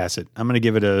just can't pass it. I'm going to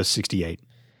give it a 68.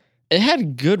 It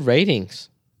had good ratings.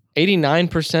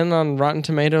 89% on Rotten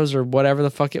Tomatoes or whatever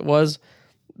the fuck it was.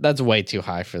 That's way too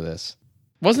high for this.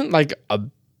 It wasn't like a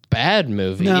bad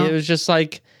movie. No. It was just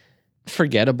like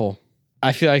forgettable.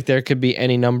 I feel like there could be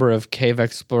any number of cave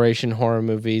exploration horror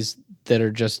movies that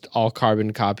are just all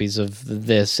carbon copies of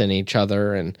this and each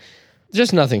other and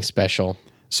just nothing special.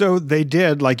 So they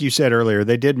did, like you said earlier,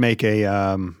 they did make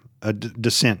a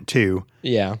Descent 2.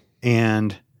 Yeah.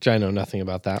 And I know nothing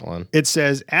about that one. It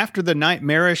says, after the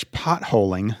nightmarish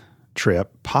potholing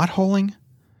trip, potholing?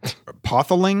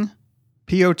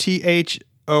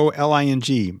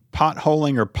 Potholing,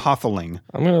 potholing or potholing.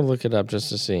 I'm going to look it up just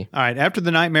to see. All right. After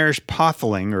the nightmarish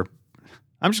potholing, or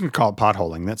I'm just going to call it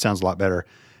potholing. That sounds a lot better.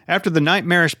 After the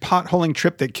nightmarish potholing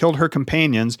trip that killed her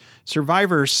companions,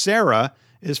 survivor Sarah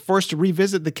is forced to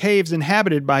revisit the caves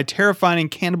inhabited by terrifying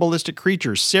cannibalistic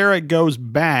creatures. Sarah goes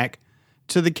back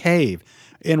to the cave.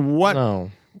 In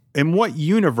what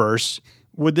universe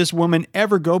would this woman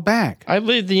ever go back? I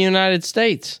live in the United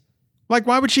States. Like,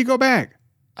 why would she go back?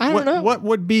 I don't know. What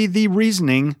would be the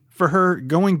reasoning for her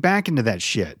going back into that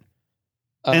shit?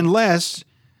 Unless,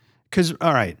 because,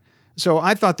 all right, so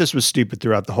I thought this was stupid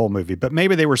throughout the whole movie, but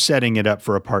maybe they were setting it up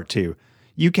for a part 2.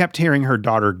 You kept hearing her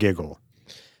daughter giggle.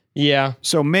 Yeah.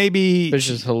 So maybe... But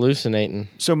she's hallucinating.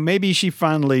 So maybe she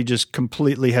finally just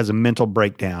completely has a mental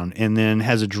breakdown and then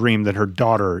has a dream that her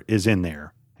daughter is in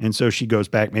there. And so she goes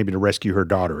back maybe to rescue her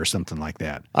daughter or something like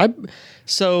that.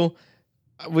 So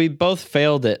we both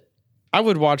failed it. I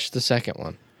would watch the second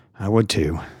one. I would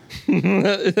too.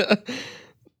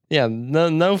 Yeah,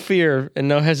 no fear and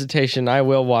no hesitation. I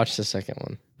will watch the second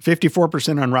one.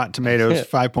 54% on Rotten Tomatoes,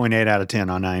 5.8 out of 10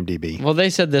 on IMDb. Well, they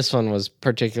said this one was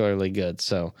particularly good,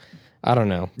 so I don't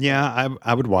know. Yeah,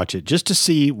 I would watch it just to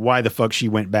see why the fuck she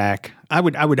went back. I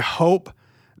would hope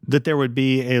that there would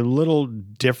be a little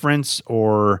difference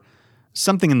or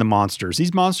something in the monsters.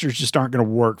 These monsters just aren't going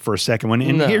to work for a second one.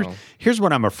 And here's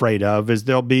what I'm afraid of is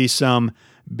there'll be some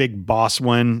big boss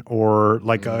one or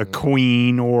like a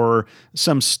queen or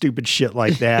some stupid shit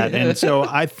like that. And so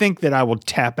I think that I will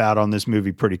tap out on this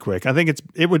movie pretty quick. I think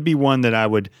it would be one that I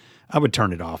would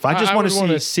turn it off. I just want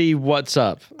to see what's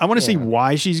up. I want to see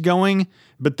why she's going,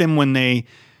 but then when they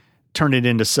turn it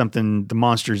into something, the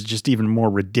monster is just even more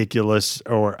ridiculous,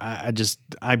 or I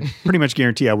pretty much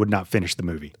guarantee I would not finish the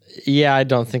movie. Yeah, I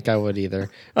don't think I would either.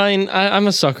 I mean, I'm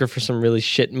a sucker for some really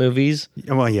shit movies.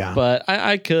 Well, yeah. But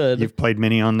I could. You've played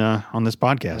many on this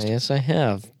podcast. Yes, I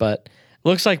have. But it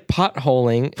looks like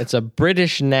potholing. It's a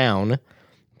British noun.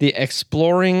 The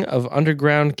exploring of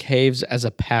underground caves as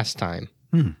a pastime.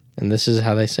 And this is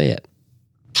how they say it.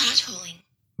 Potholing.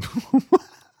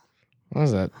 What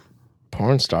is that?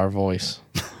 Porn star voice.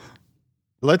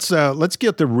 Let's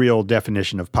get the real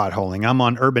definition of potholing. I'm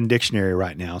on Urban Dictionary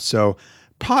right now. So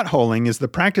potholing is the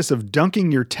practice of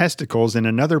dunking your testicles in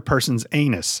another person's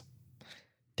anus.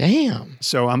 Damn.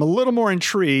 So I'm a little more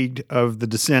intrigued of the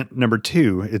descent number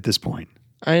 2 at this point.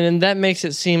 And that makes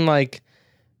it seem like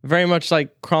very much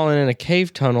like crawling in a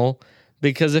cave tunnel,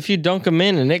 because if you dunk them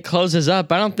in and it closes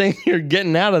up, I don't think you're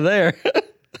getting out of there.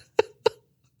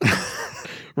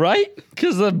 Right?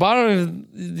 Because the bottom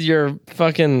of your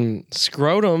fucking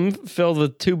scrotum filled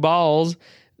with 2 balls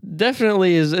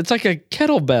definitely is, it's like a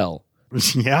kettlebell.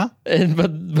 Yeah?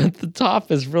 But the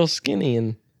top is real skinny.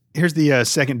 And here's the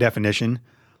second definition.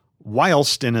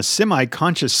 Whilst in a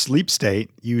semi-conscious sleep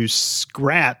state, you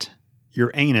scrat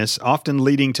your anus, often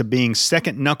leading to being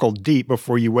second knuckle deep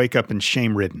before you wake up and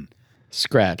shame-ridden.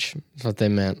 Scratch is what they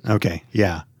meant. Okay,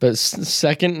 yeah. But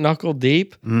second knuckle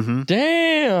deep? Mm-hmm.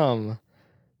 Damn.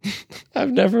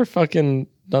 I've never fucking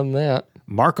done that.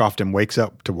 Mark often wakes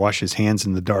up to wash his hands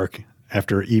in the dark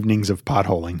after evenings of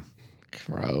potholing.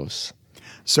 Gross.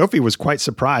 Sophie was quite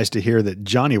surprised to hear that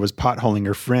Johnny was potholing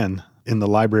her friend in the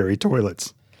library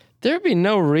toilets. There'd be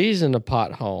no reason to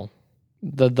pothole.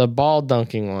 The ball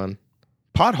dunking one.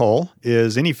 Pothole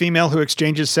is any female who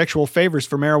exchanges sexual favors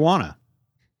for marijuana.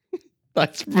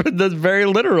 That's very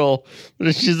literal.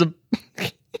 She's a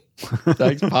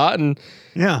likes pot, and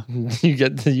yeah, you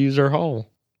get to use her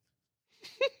hole.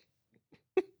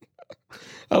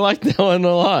 I like that one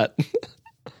a lot.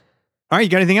 All right, you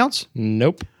got anything else?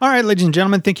 Nope. All right, ladies and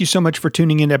gentlemen, thank you so much for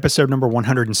tuning in to episode number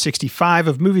 165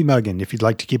 of Movie Muggin. If you'd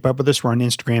like to keep up with us, we're on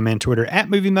Instagram and Twitter at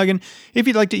Movie Muggin. If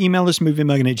you'd like to email us,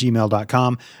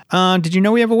 moviemuggin@gmail.com. Did you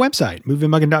know we have a website,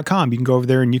 moviemuggin.com? You can go over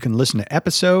there and you can listen to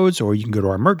episodes, or you can go to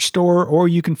our merch store, or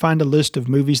you can find a list of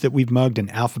movies that we've mugged in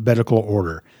alphabetical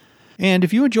order. And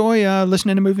if you enjoy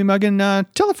listening to Movie Muggin,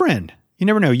 tell a friend. You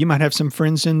never know. You might have some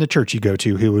friends in the church you go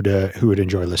to who would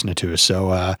enjoy listening to us.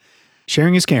 So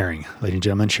sharing is caring, ladies and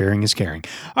gentlemen. Sharing is caring.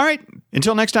 All right.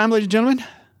 Until next time, ladies and gentlemen,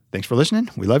 thanks for listening.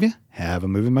 We love you. Have a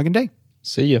Movie Muggin day.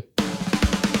 See you.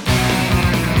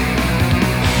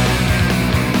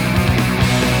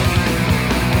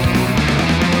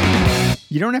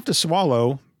 You don't have to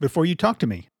swallow before you talk to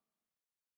me.